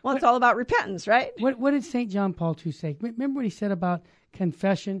 Well, it's all about repentance, right? What did St. John Paul II say? Remember what he said about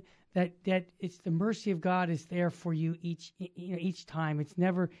confession, that it's the mercy of God is there for you each time. He's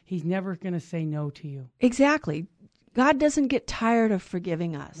never going to say no to you. Exactly. God doesn't get tired of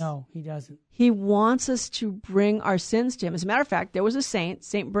forgiving us. No, he doesn't. He wants us to bring our sins to him. As a matter of fact, there was a saint,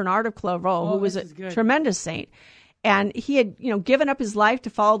 St. Bernard of Clairvaux, who was a tremendous saint. And he had, given up his life to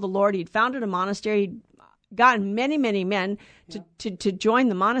follow the Lord. He'd founded a monastery. He'd gotten many, many men to join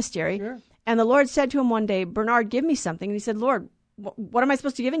the monastery. Sure. And the Lord said to him one day, Bernard, give me something. And he said, Lord, what am I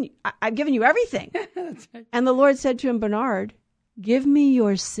supposed to give you? I've given you everything. That's right. And the Lord said to him, Bernard, give me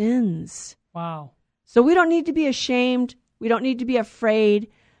your sins. Wow. So we don't need to be ashamed. We don't need to be afraid.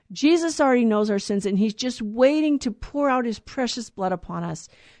 Jesus already knows our sins, and he's just waiting to pour out his precious blood upon us,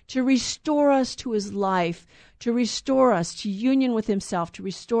 to restore us to his life, to restore us to union with himself, to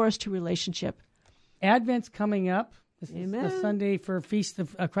restore us to relationship. Advent's coming up. This Amen. is the Sunday for Feast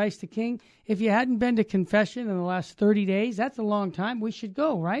of Christ the King. If you hadn't been to confession in the last 30 days, that's a long time. We should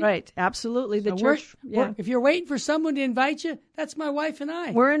go, right? Right, absolutely. The So church, if you're waiting for someone to invite you, that's my wife and I.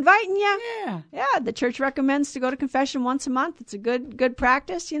 we're inviting you. Yeah. Yeah, the church recommends to go to confession once a month. It's a good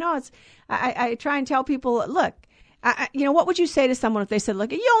practice. I try and tell people, look, what would you say to someone if they said,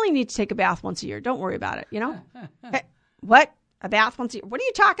 look, you only need to take a bath once a year. Don't worry about it. Hey, what? A bath once a year? What are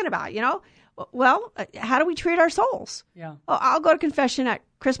you talking about? Well, how do we treat our souls? Yeah. Oh, I'll go to confession at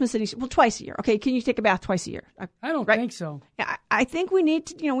Christmas and Easter. Well, twice a year. Okay, can you take a bath twice a year? I don't think so. I think we need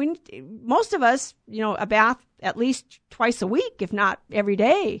to, most of us, a bath at least twice a week, if not every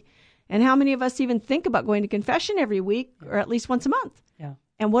day. And how many of us even think about going to confession every week or at least once a month? Yeah.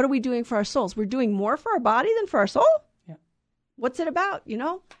 And what are we doing for our souls? We're doing more for our body than for our soul? Yeah. What's it about,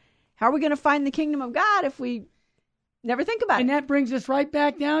 How are we going to find the kingdom of God if we never think about it? And that brings us right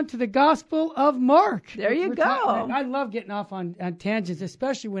back down to the Gospel of Mark. There you go. I love getting off on tangents,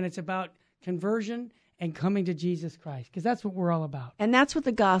 especially when it's about conversion and coming to Jesus Christ, because that's what we're all about. And that's what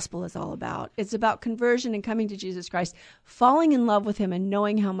the gospel is all about. It's about conversion and coming to Jesus Christ, falling in love with him and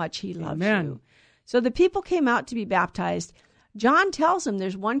knowing how much he loves you. So the people came out to be baptized. John tells them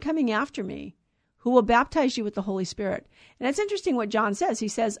there's one coming after me who will baptize you with the Holy Spirit. And it's interesting what John says. He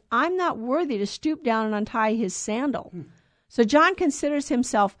says, I'm not worthy to stoop down and untie his sandal. So John considers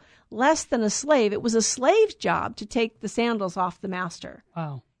himself less than a slave. It was a slave's job to take the sandals off the master.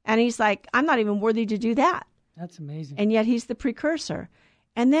 Wow. And he's like, I'm not even worthy to do that. That's amazing. And yet he's the precursor.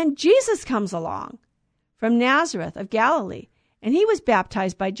 And then Jesus comes along from Nazareth of Galilee, and he was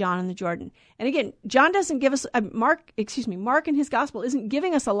baptized by John in the Jordan. And again, John doesn't give us, Mark in his gospel isn't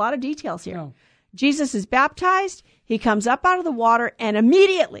giving us a lot of details here. No. Jesus is baptized, he comes up out of the water, and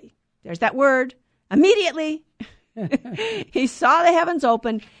immediately, there's that word, immediately, he saw the heavens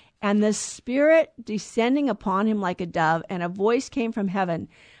open, and the Spirit descending upon him like a dove, and a voice came from heaven,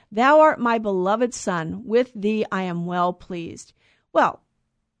 Thou art my beloved Son, with thee I am well pleased. Well,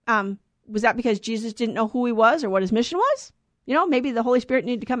 was that because Jesus didn't know who he was or what his mission was? Maybe the Holy Spirit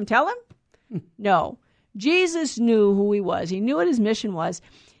needed to come and tell him? No. Jesus knew who he was. He knew what his mission was.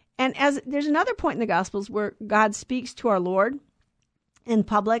 And as there's another point in the Gospels where God speaks to our Lord in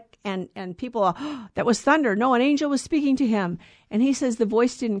public, and people, that was thunder. No, an angel was speaking to him. And he says, the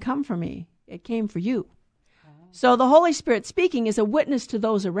voice didn't come for me. It came for you. So the Holy Spirit speaking is a witness to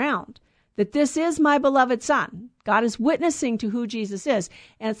those around that this is my beloved Son. God is witnessing to who Jesus is.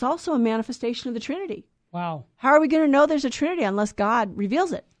 And it's also a manifestation of the Trinity. Wow. How are we going to know there's a Trinity unless God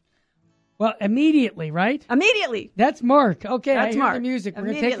reveals it? Well, immediately, right? Immediately. That's Mark. Okay, That's I hear Mark. the music. We're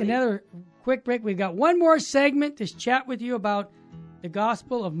going to take another quick break. We've got one more segment to chat with you about the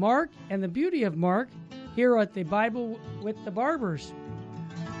Gospel of Mark and the beauty of Mark here at the Bible with the Barbers.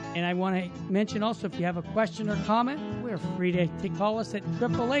 And I want to mention also, if you have a question or comment, we're free to call us at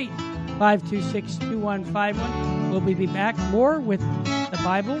 888-526-2151. We'll be back more with the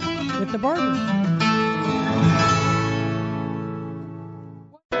Bible with the Barbers.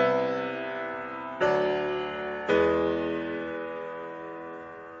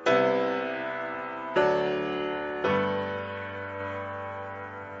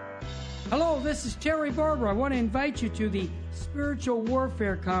 This is Terry Barber. I want to invite you to the Spiritual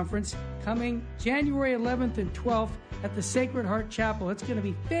Warfare Conference coming January 11th and 12th at the Sacred Heart Chapel. It's going to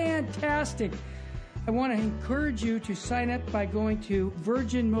be fantastic. I want to encourage you to sign up by going to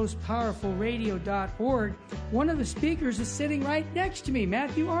virginmostpowerfulradio.org. One of the speakers is sitting right next to me,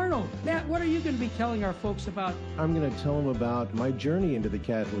 Matthew Arnold. Matt, what are you going to be telling our folks about? I'm going to tell them about my journey into the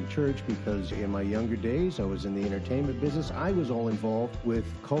Catholic Church, because in my younger days, I was in the entertainment business. I was all involved with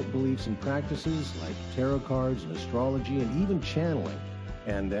cult beliefs and practices like tarot cards and astrology and even channeling.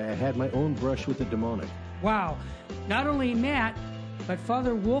 And I had my own brush with the demonic. Wow. Not only Matt, but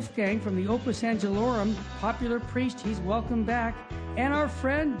Father Wolfgang from the Opus Angelorum, popular priest, he's welcome back. And our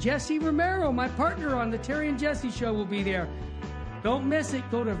friend Jesse Romero, my partner on the Terry and Jesse Show, will be there. Don't miss it.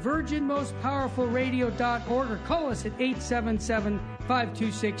 Go to virginmostpowerfulradio.org or call us at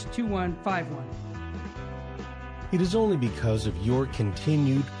 877-526-2151. It is only because of your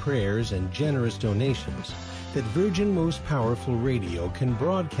continued prayers and generous donations that Virgin Most Powerful Radio can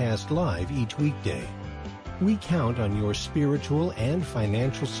broadcast live each weekday. We count on your spiritual and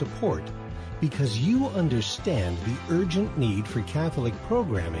financial support because you understand the urgent need for Catholic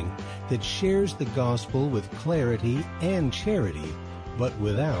programming that shares the gospel with clarity and charity, but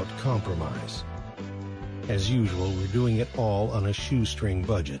without compromise. As usual, we're doing it all on a shoestring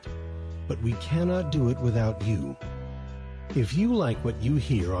budget, but we cannot do it without you. If you like what you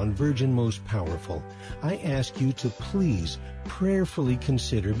hear on Virgin Most Powerful, I ask you to please prayerfully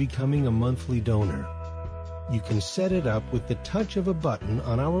consider becoming a monthly donor. You can set it up with the touch of a button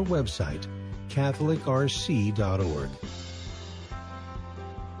on our website, catholicrc.org.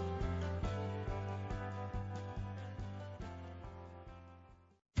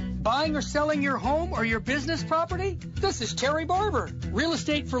 Buying or selling your home or your business property? This is Terry Barber. Real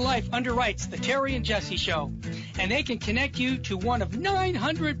Estate for Life underwrites the Terry and Jesse Show. And they can connect you to one of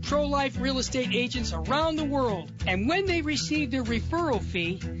 900 pro-life real estate agents around the world. And when they receive their referral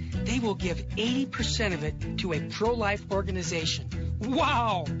fee, they will give 80% of it to a pro-life organization.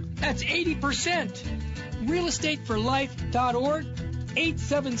 Wow! That's 80%! realestateforlife.org,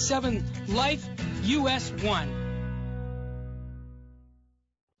 877-LIFE-US1.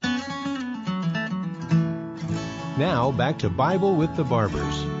 Now, back to Bible with the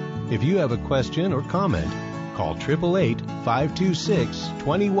Barbers. If you have a question or comment, call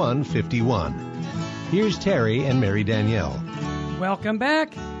 888-526-2151. Here's Terry and Mary Danielle. Welcome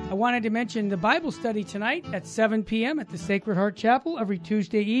back. I wanted to mention the Bible study tonight at 7 p.m. at the Sacred Heart Chapel every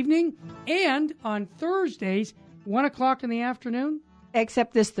Tuesday evening, and on Thursdays, 1 o'clock in the afternoon.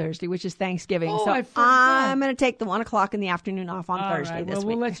 Except this Thursday, which is Thanksgiving. Oh, so I forgot. I'm going to take the 1 o'clock in the afternoon off on Thursday right. this Well,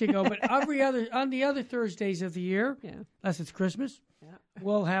 week. we'll let you go. But on the other Thursdays of the year, unless it's Christmas,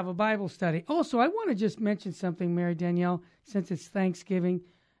 we'll have a Bible study. Also, I want to just mention something, Mary Danielle, since it's Thanksgiving.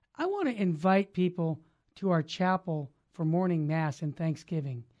 I want to invite people to our chapel for morning Mass and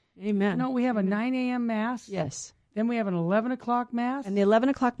Thanksgiving. Amen. No, we have a 9 a.m. Mass. Yes. Then we have an 11 o'clock Mass. And the 11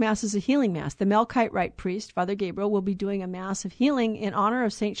 o'clock Mass is a healing Mass. The Melkite Rite priest, Father Gabriel, will be doing a Mass of healing in honor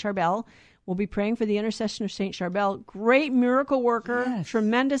of St. Charbel. We'll be praying for the intercession of St. Charbel. Great miracle worker,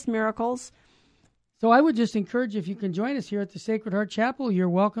 tremendous miracles. So I would just encourage you, if you can join us here at the Sacred Heart Chapel, you're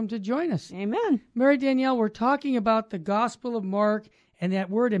welcome to join us. Amen. Mary Danielle, we're talking about the Gospel of Mark, and that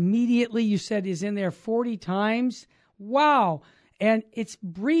word immediately, you said, is in there 40 times. Wow. And it's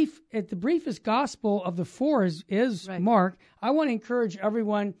brief. The briefest gospel of the four is right. Mark. I want to encourage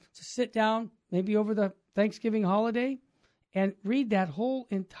everyone to sit down, maybe over the Thanksgiving holiday, and read that whole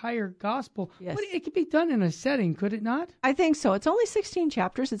entire gospel. Yes. But it could be done in a setting, could it not? I think so. It's only 16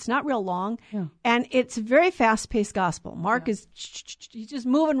 chapters. It's not real long. Yeah. And it's a very fast-paced gospel. Mark is he's just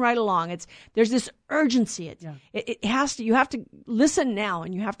moving right along. There's this urgency. It has to. You have to listen now,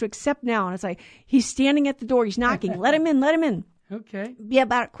 and you have to accept now. And it's like he's standing at the door. He's knocking. Let him in. Let him in. Okay. Be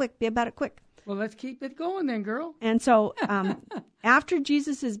about it quick. Be about it quick. Well, let's keep it going then, girl. And so after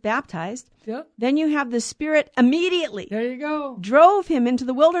Jesus is baptized, then you have the Spirit immediately. There you go. Drove him into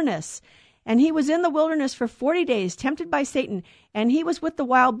the wilderness. And he was in the wilderness for 40 days, tempted by Satan. And he was with the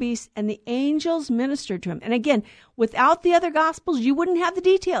wild beasts, and the angels ministered to him. And again, without the other Gospels, you wouldn't have the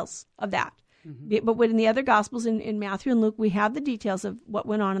details of that. Mm-hmm. But in the other Gospels, in Matthew and Luke, we have the details of what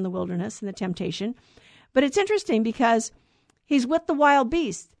went on in the wilderness and the temptation. But it's interesting because he's with the wild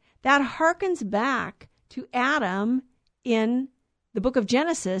beasts. That harkens back to Adam in the book of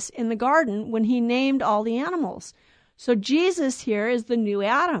Genesis in the garden when he named all the animals. So Jesus here is the new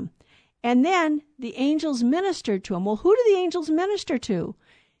Adam. And then the angels ministered to him. Well, who do the angels minister to?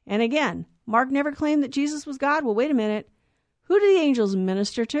 And again, Mark never claimed that Jesus was God. Well, wait a minute. Who do the angels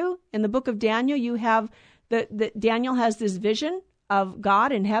minister to? In the book of Daniel, you have Daniel has this vision of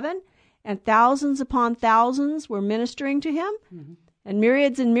God in heaven, and thousands upon thousands were ministering to him. Mm-hmm. And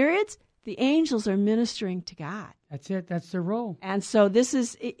myriads, the angels are ministering to God. That's it. That's their role. And so this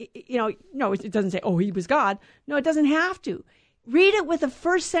is, no, it doesn't say, oh, he was God. No, it doesn't have to. Read it with a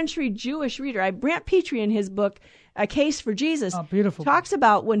first century Jewish reader. Brant Petrie, in his book, A Case for Jesus, beautiful, talks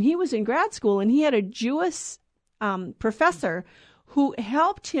about when he was in grad school and he had a Jewish professor who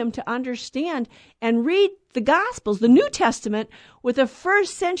helped him to understand and read the Gospels, the New Testament, with a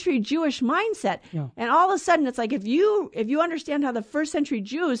first century Jewish mindset. Yeah. And all of a sudden, it's like if you understand how the first century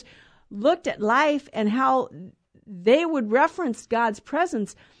Jews looked at life and how they would reference God's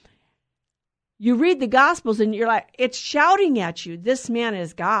presence, you read the Gospels and you're like, it's shouting at you, this man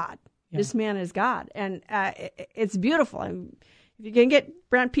is God. Yeah. This man is God. And it's beautiful. If you can get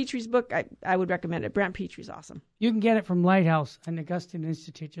Brant Petrie's book, I would recommend it. Brant Petrie's awesome. You can get it from Lighthouse and Augustine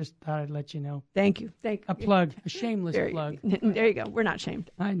Institute. Just thought I'd let you know. Thank you. A plug, a shameless plug. There you go. We're not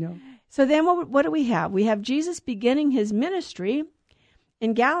shamed. I know. So then what do we have? We have Jesus beginning his ministry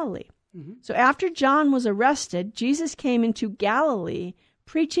in Galilee. Mm-hmm. So after John was arrested, Jesus came into Galilee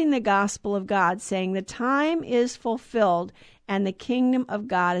preaching the gospel of God, saying, the time is fulfilled and the kingdom of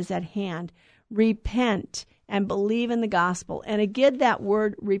God is at hand. Repent and believe in the gospel. And again, that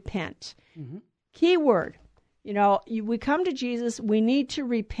word, repent. Mm-hmm. Key word. We come to Jesus, we need to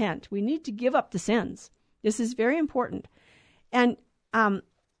repent. We need to give up the sins. This is very important. And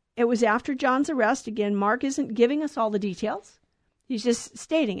it was after John's arrest. Again, Mark isn't giving us all the details. He's just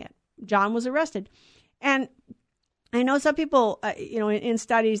stating it. John was arrested. And I know some people, in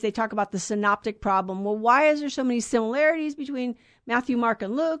studies, they talk about the synoptic problem. Well, why is there so many similarities between Matthew, Mark,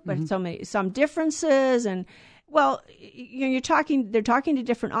 and Luke, but some differences? And well, they're talking to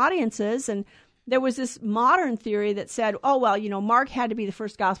different audiences. And there was this modern theory that said, oh, well, Mark had to be the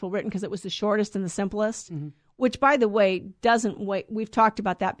first gospel written because it was the shortest and the simplest, which, by the way, doesn't wait. We've talked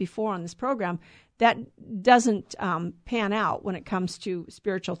about that before on this program. That doesn't pan out when it comes to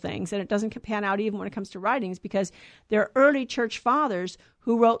spiritual things, and it doesn't pan out even when it comes to writings, because there are early church fathers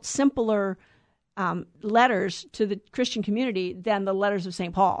who wrote simpler letters to the Christian community than the letters of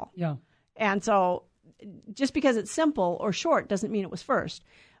St. Paul. Yeah. And so just because it's simple or short doesn't mean it was first.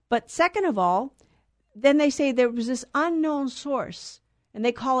 But second of all, then they say there was this unknown source, and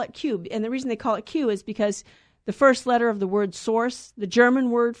they call it Q. And the reason they call it Q is because the first letter of the word source, the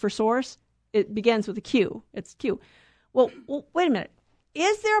German word for source, it begins with a Q. It's Q. Well, wait a minute.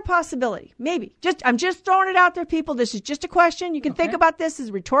 Is there a possibility? Maybe. I'm just throwing it out there, people. This is just a question. You can think about this. This is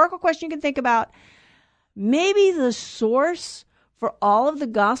a rhetorical question you can think about. Maybe the source for all of the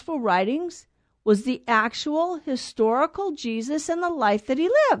gospel writings was the actual historical Jesus and the life that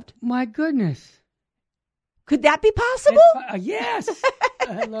he lived. My goodness. Could that be possible? Yes.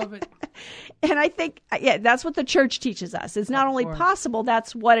 I love it. And I think, that's what the church teaches us. It's not only possible,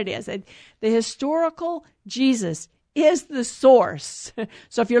 that's what it is. The historical Jesus is the source.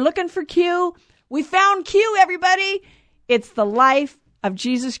 So if you're looking for Q, we found Q, everybody. It's the life of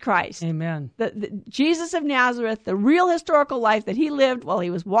Jesus Christ. Amen. The Jesus of Nazareth, the real historical life that he lived while he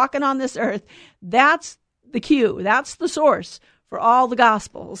was walking on this earth, that's the Q. That's the source for all the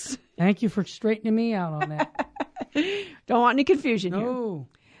Gospels. Thank you for straightening me out on that. Don't want any confusion here. No.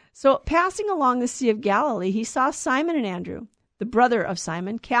 So passing along the Sea of Galilee, he saw Simon and Andrew, the brother of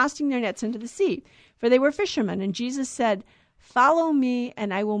Simon, casting their nets into the sea, for they were fishermen. And Jesus said, "Follow me,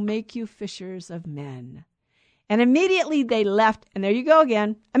 and I will make you fishers of men." And immediately they left. And there you go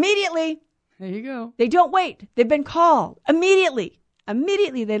again. Immediately. There you go. They don't wait. They've been called. Immediately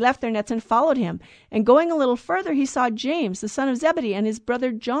they left their nets and followed him. And going a little further, he saw James, the son of Zebedee, and his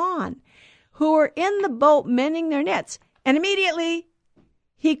brother John, who were in the boat mending their nets. And immediately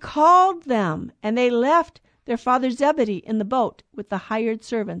he called them, and they left their father Zebedee in the boat with the hired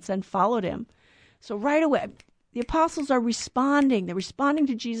servants and followed him. So right away, the apostles are responding. They're responding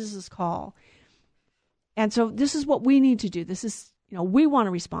to Jesus' call. And so this is what we need to do. This is, we want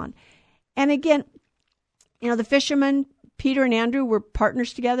to respond. And again, the fishermen, Peter and Andrew, were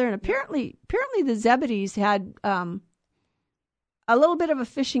partners together. And apparently the Zebedees had a little bit of a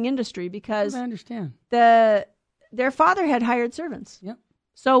fishing industry because I understand. Their father had hired servants. Yep.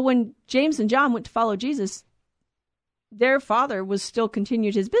 So when James and John went to follow Jesus, their father was still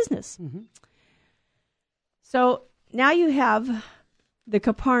continued his business. Mm-hmm. So now you have the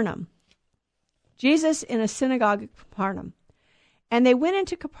Capernaum. Jesus in a synagogue at Capernaum. And they went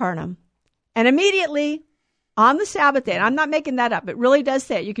into Capernaum, and immediately on the Sabbath day, and I'm not making that up, it really does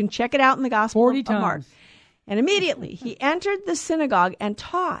say it. You can check it out in the Gospel of Mark. And immediately he entered the synagogue and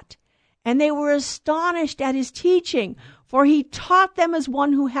taught. And they were astonished at his teaching, for he taught them as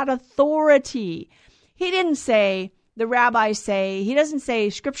one who had authority. He didn't say, the rabbis say, he doesn't say,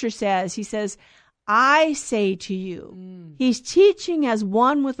 Scripture says, he says, I say to you. He's teaching as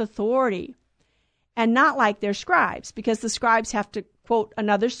one with authority, and not like their scribes, because the scribes have to quote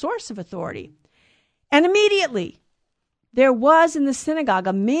another source of authority. And immediately there was in the synagogue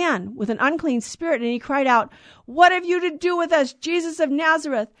a man with an unclean spirit, and he cried out, "What have you to do with us, Jesus of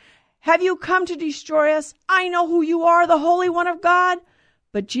Nazareth? Have you come to destroy us? I know who you are, the Holy One of God."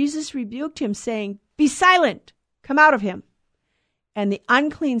 But Jesus rebuked him, saying, "Be silent, come out of him." And the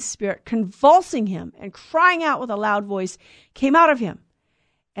unclean spirit, convulsing him and crying out with a loud voice, came out of him.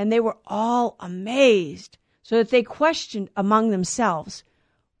 And they were all amazed, so that they questioned among themselves,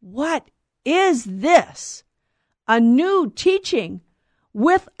 "What is this? A new teaching.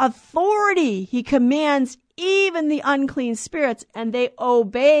 With authority he commands even the unclean spirits, and they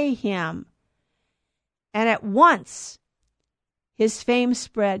obey him." And at once his fame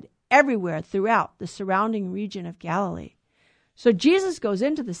spread everywhere throughout the surrounding region of Galilee. So Jesus goes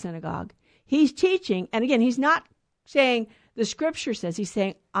into the synagogue. He's teaching, and again, he's not saying the Scripture says, he's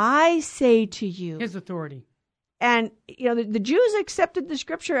saying, I say to you. His authority. And, the Jews accepted the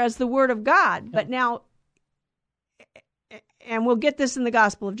Scripture as the Word of God. But now, and we'll get this in the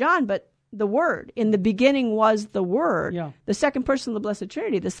Gospel of John, but the Word, in the beginning was the Word. Yeah. The second person of the Blessed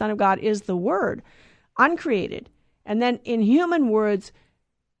Trinity, the Son of God, is the Word, uncreated. And then in human words,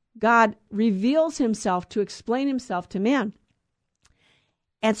 God reveals himself to explain himself to man.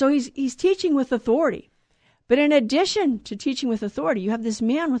 And so he's teaching with authority. But in addition to teaching with authority, you have this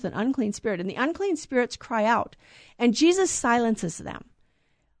man with an unclean spirit, and the unclean spirits cry out, and Jesus silences them.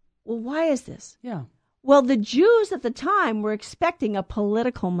 Well, why is this? Yeah. Well, the Jews at the time were expecting a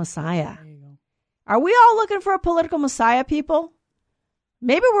political Messiah. There you go. Are we all looking for a political Messiah, people?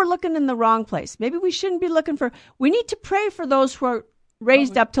 Maybe we're looking in the wrong place. Maybe we shouldn't be looking for... We need to pray for those who are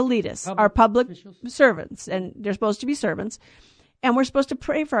raised up to lead us, our public servants, and they're supposed to be servants, and we're supposed to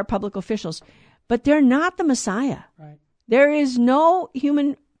pray for our public officials. But they're not the Messiah. Right. There is no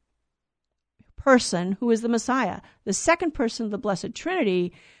human person who is the Messiah. The second person of the Blessed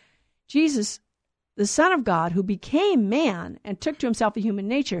Trinity, Jesus, the Son of God, who became man and took to himself a human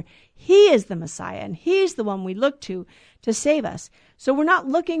nature, he is the Messiah, and he's the one we look to save us. So we're not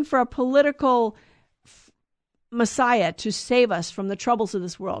looking for a political Messiah to save us from the troubles of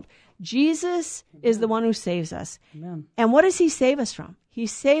this world. Jesus is the one who saves us. Amen. And what does he save us from? He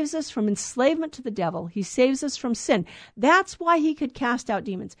saves us from enslavement to the devil. He saves us from sin. That's why he could cast out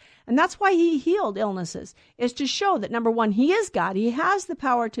demons. And that's why he healed illnesses, is to show that, number one, he is God. He has the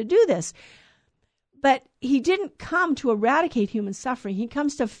power to do this. But he didn't come to eradicate human suffering. He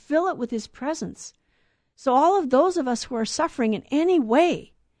comes to fill it with his presence. So all of those of us who are suffering in any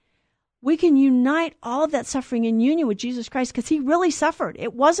way, we can unite all of that suffering in union with Jesus Christ, because he really suffered.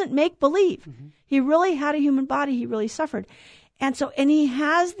 It wasn't make-believe. Mm-hmm. He really had a human body. He really suffered. And he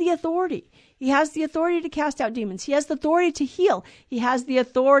has the authority. He has the authority to cast out demons. He has the authority to heal. He has the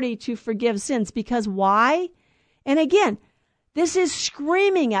authority to forgive sins. Because why? And again, this is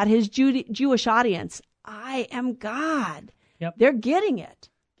screaming at his Jewish audience, I am God. Yep. They're getting it.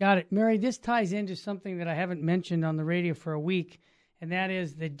 Got it. Mary, this ties into something that I haven't mentioned on the radio for a week, and that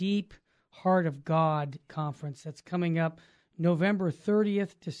is the Deep Heart of God conference that's coming up November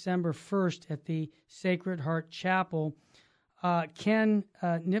 30th, December 1st at the Sacred Heart Chapel. Ken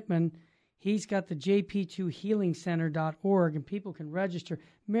Nipman, he's got the jp2healingcenter.org, and people can register.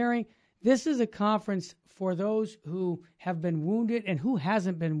 Mary, this is a conference for those who have been wounded and who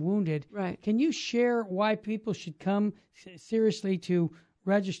hasn't been wounded. Right. Can you share why people should come seriously to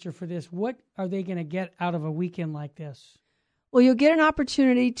register for this? What are they going to get out of a weekend like this? Well, you'll get an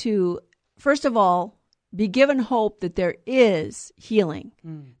opportunity to, first of all, be given hope that there is healing,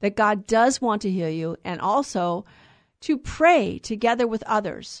 that God does want to heal you, and also to pray together with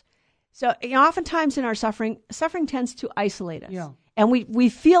others. So, oftentimes in our suffering tends to isolate us. Yeah. And we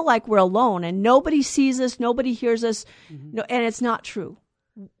feel like we're alone and nobody sees us, nobody hears us, no, and it's not true.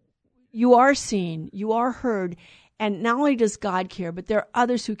 You are seen, you are heard, and not only does God care, but there are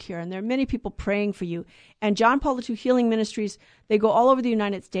others who care, and there are many people praying for you. And John Paul II Healing Ministries, they go all over the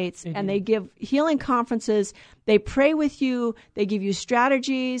United States, and they give healing conferences. They pray with you. They give you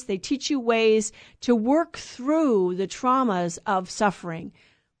strategies. They teach you ways to work through the traumas of suffering.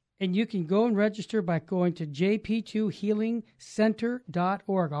 And you can go and register by going to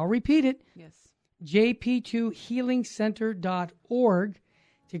jp2healingcenter.org. I'll repeat it. Yes. jp2healingcenter.org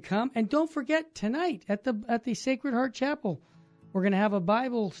to come. And don't forget, tonight at the Sacred Heart Chapel, we're going to have a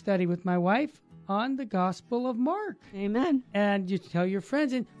Bible study with my wife on the Gospel of Mark. Amen. And you tell your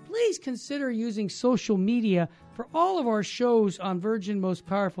friends. And please consider using social media for all of our shows on Virgin Most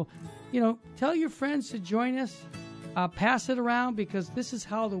Powerful. Tell your friends to join us. Pass it around, because this is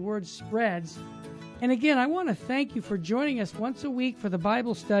how the word spreads. And again, I want to thank you for joining us once a week for the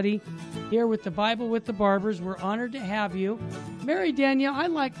Bible study here with the Bible with the Barbers. We're honored to have you. Mary Danielle, I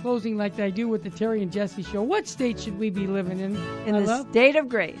like closing like I do with the Terry and Jesse show. What state should we be living in? In the state of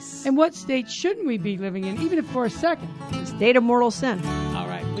grace. And what state shouldn't we be living in, even if for a second? The state of mortal sin. All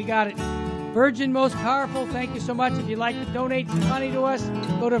right, we got it. Virgin Most Powerful, thank you so much. If you'd like to donate some money to us,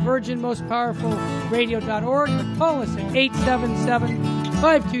 go to virginmostpowerfulradio.org or call us at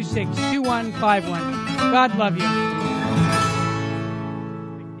 877-526-2151. God love you.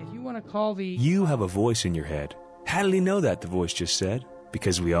 If you want to call the... You have a voice in your head. How did he know that, the voice just said?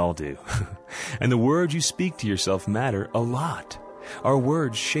 Because we all do. And the words you speak to yourself matter a lot. Our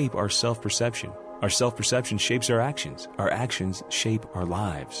words shape our self-perception. Our self-perception shapes our actions. Our actions shape our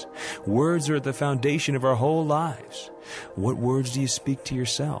lives. Words are at the foundation of our whole lives. What words do you speak to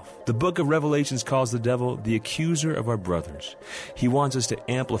yourself? The book of Revelations calls the devil the accuser of our brothers. He wants us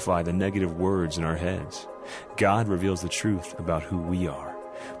to amplify the negative words in our heads. God reveals the truth about who we are.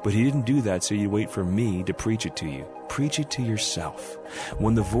 But he didn't do that so you wait for me to preach it to you. Preach it to yourself.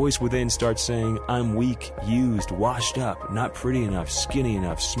 When the voice within starts saying, I'm weak, used, washed up, not pretty enough, skinny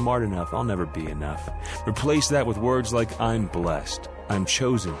enough, smart enough, I'll never be enough, replace that with words like, I'm blessed, I'm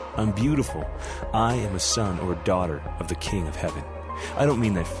chosen, I'm beautiful, I am a son or a daughter of the King of Heaven. I don't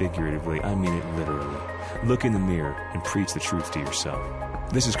mean that figuratively, I mean it literally. Look in the mirror and preach the truth to yourself.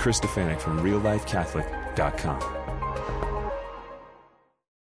 This is Chris Stefanik from reallifecatholic.com.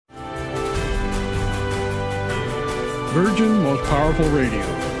 Virgin Most Powerful Radio,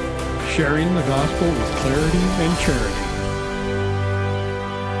 sharing the gospel with clarity and charity.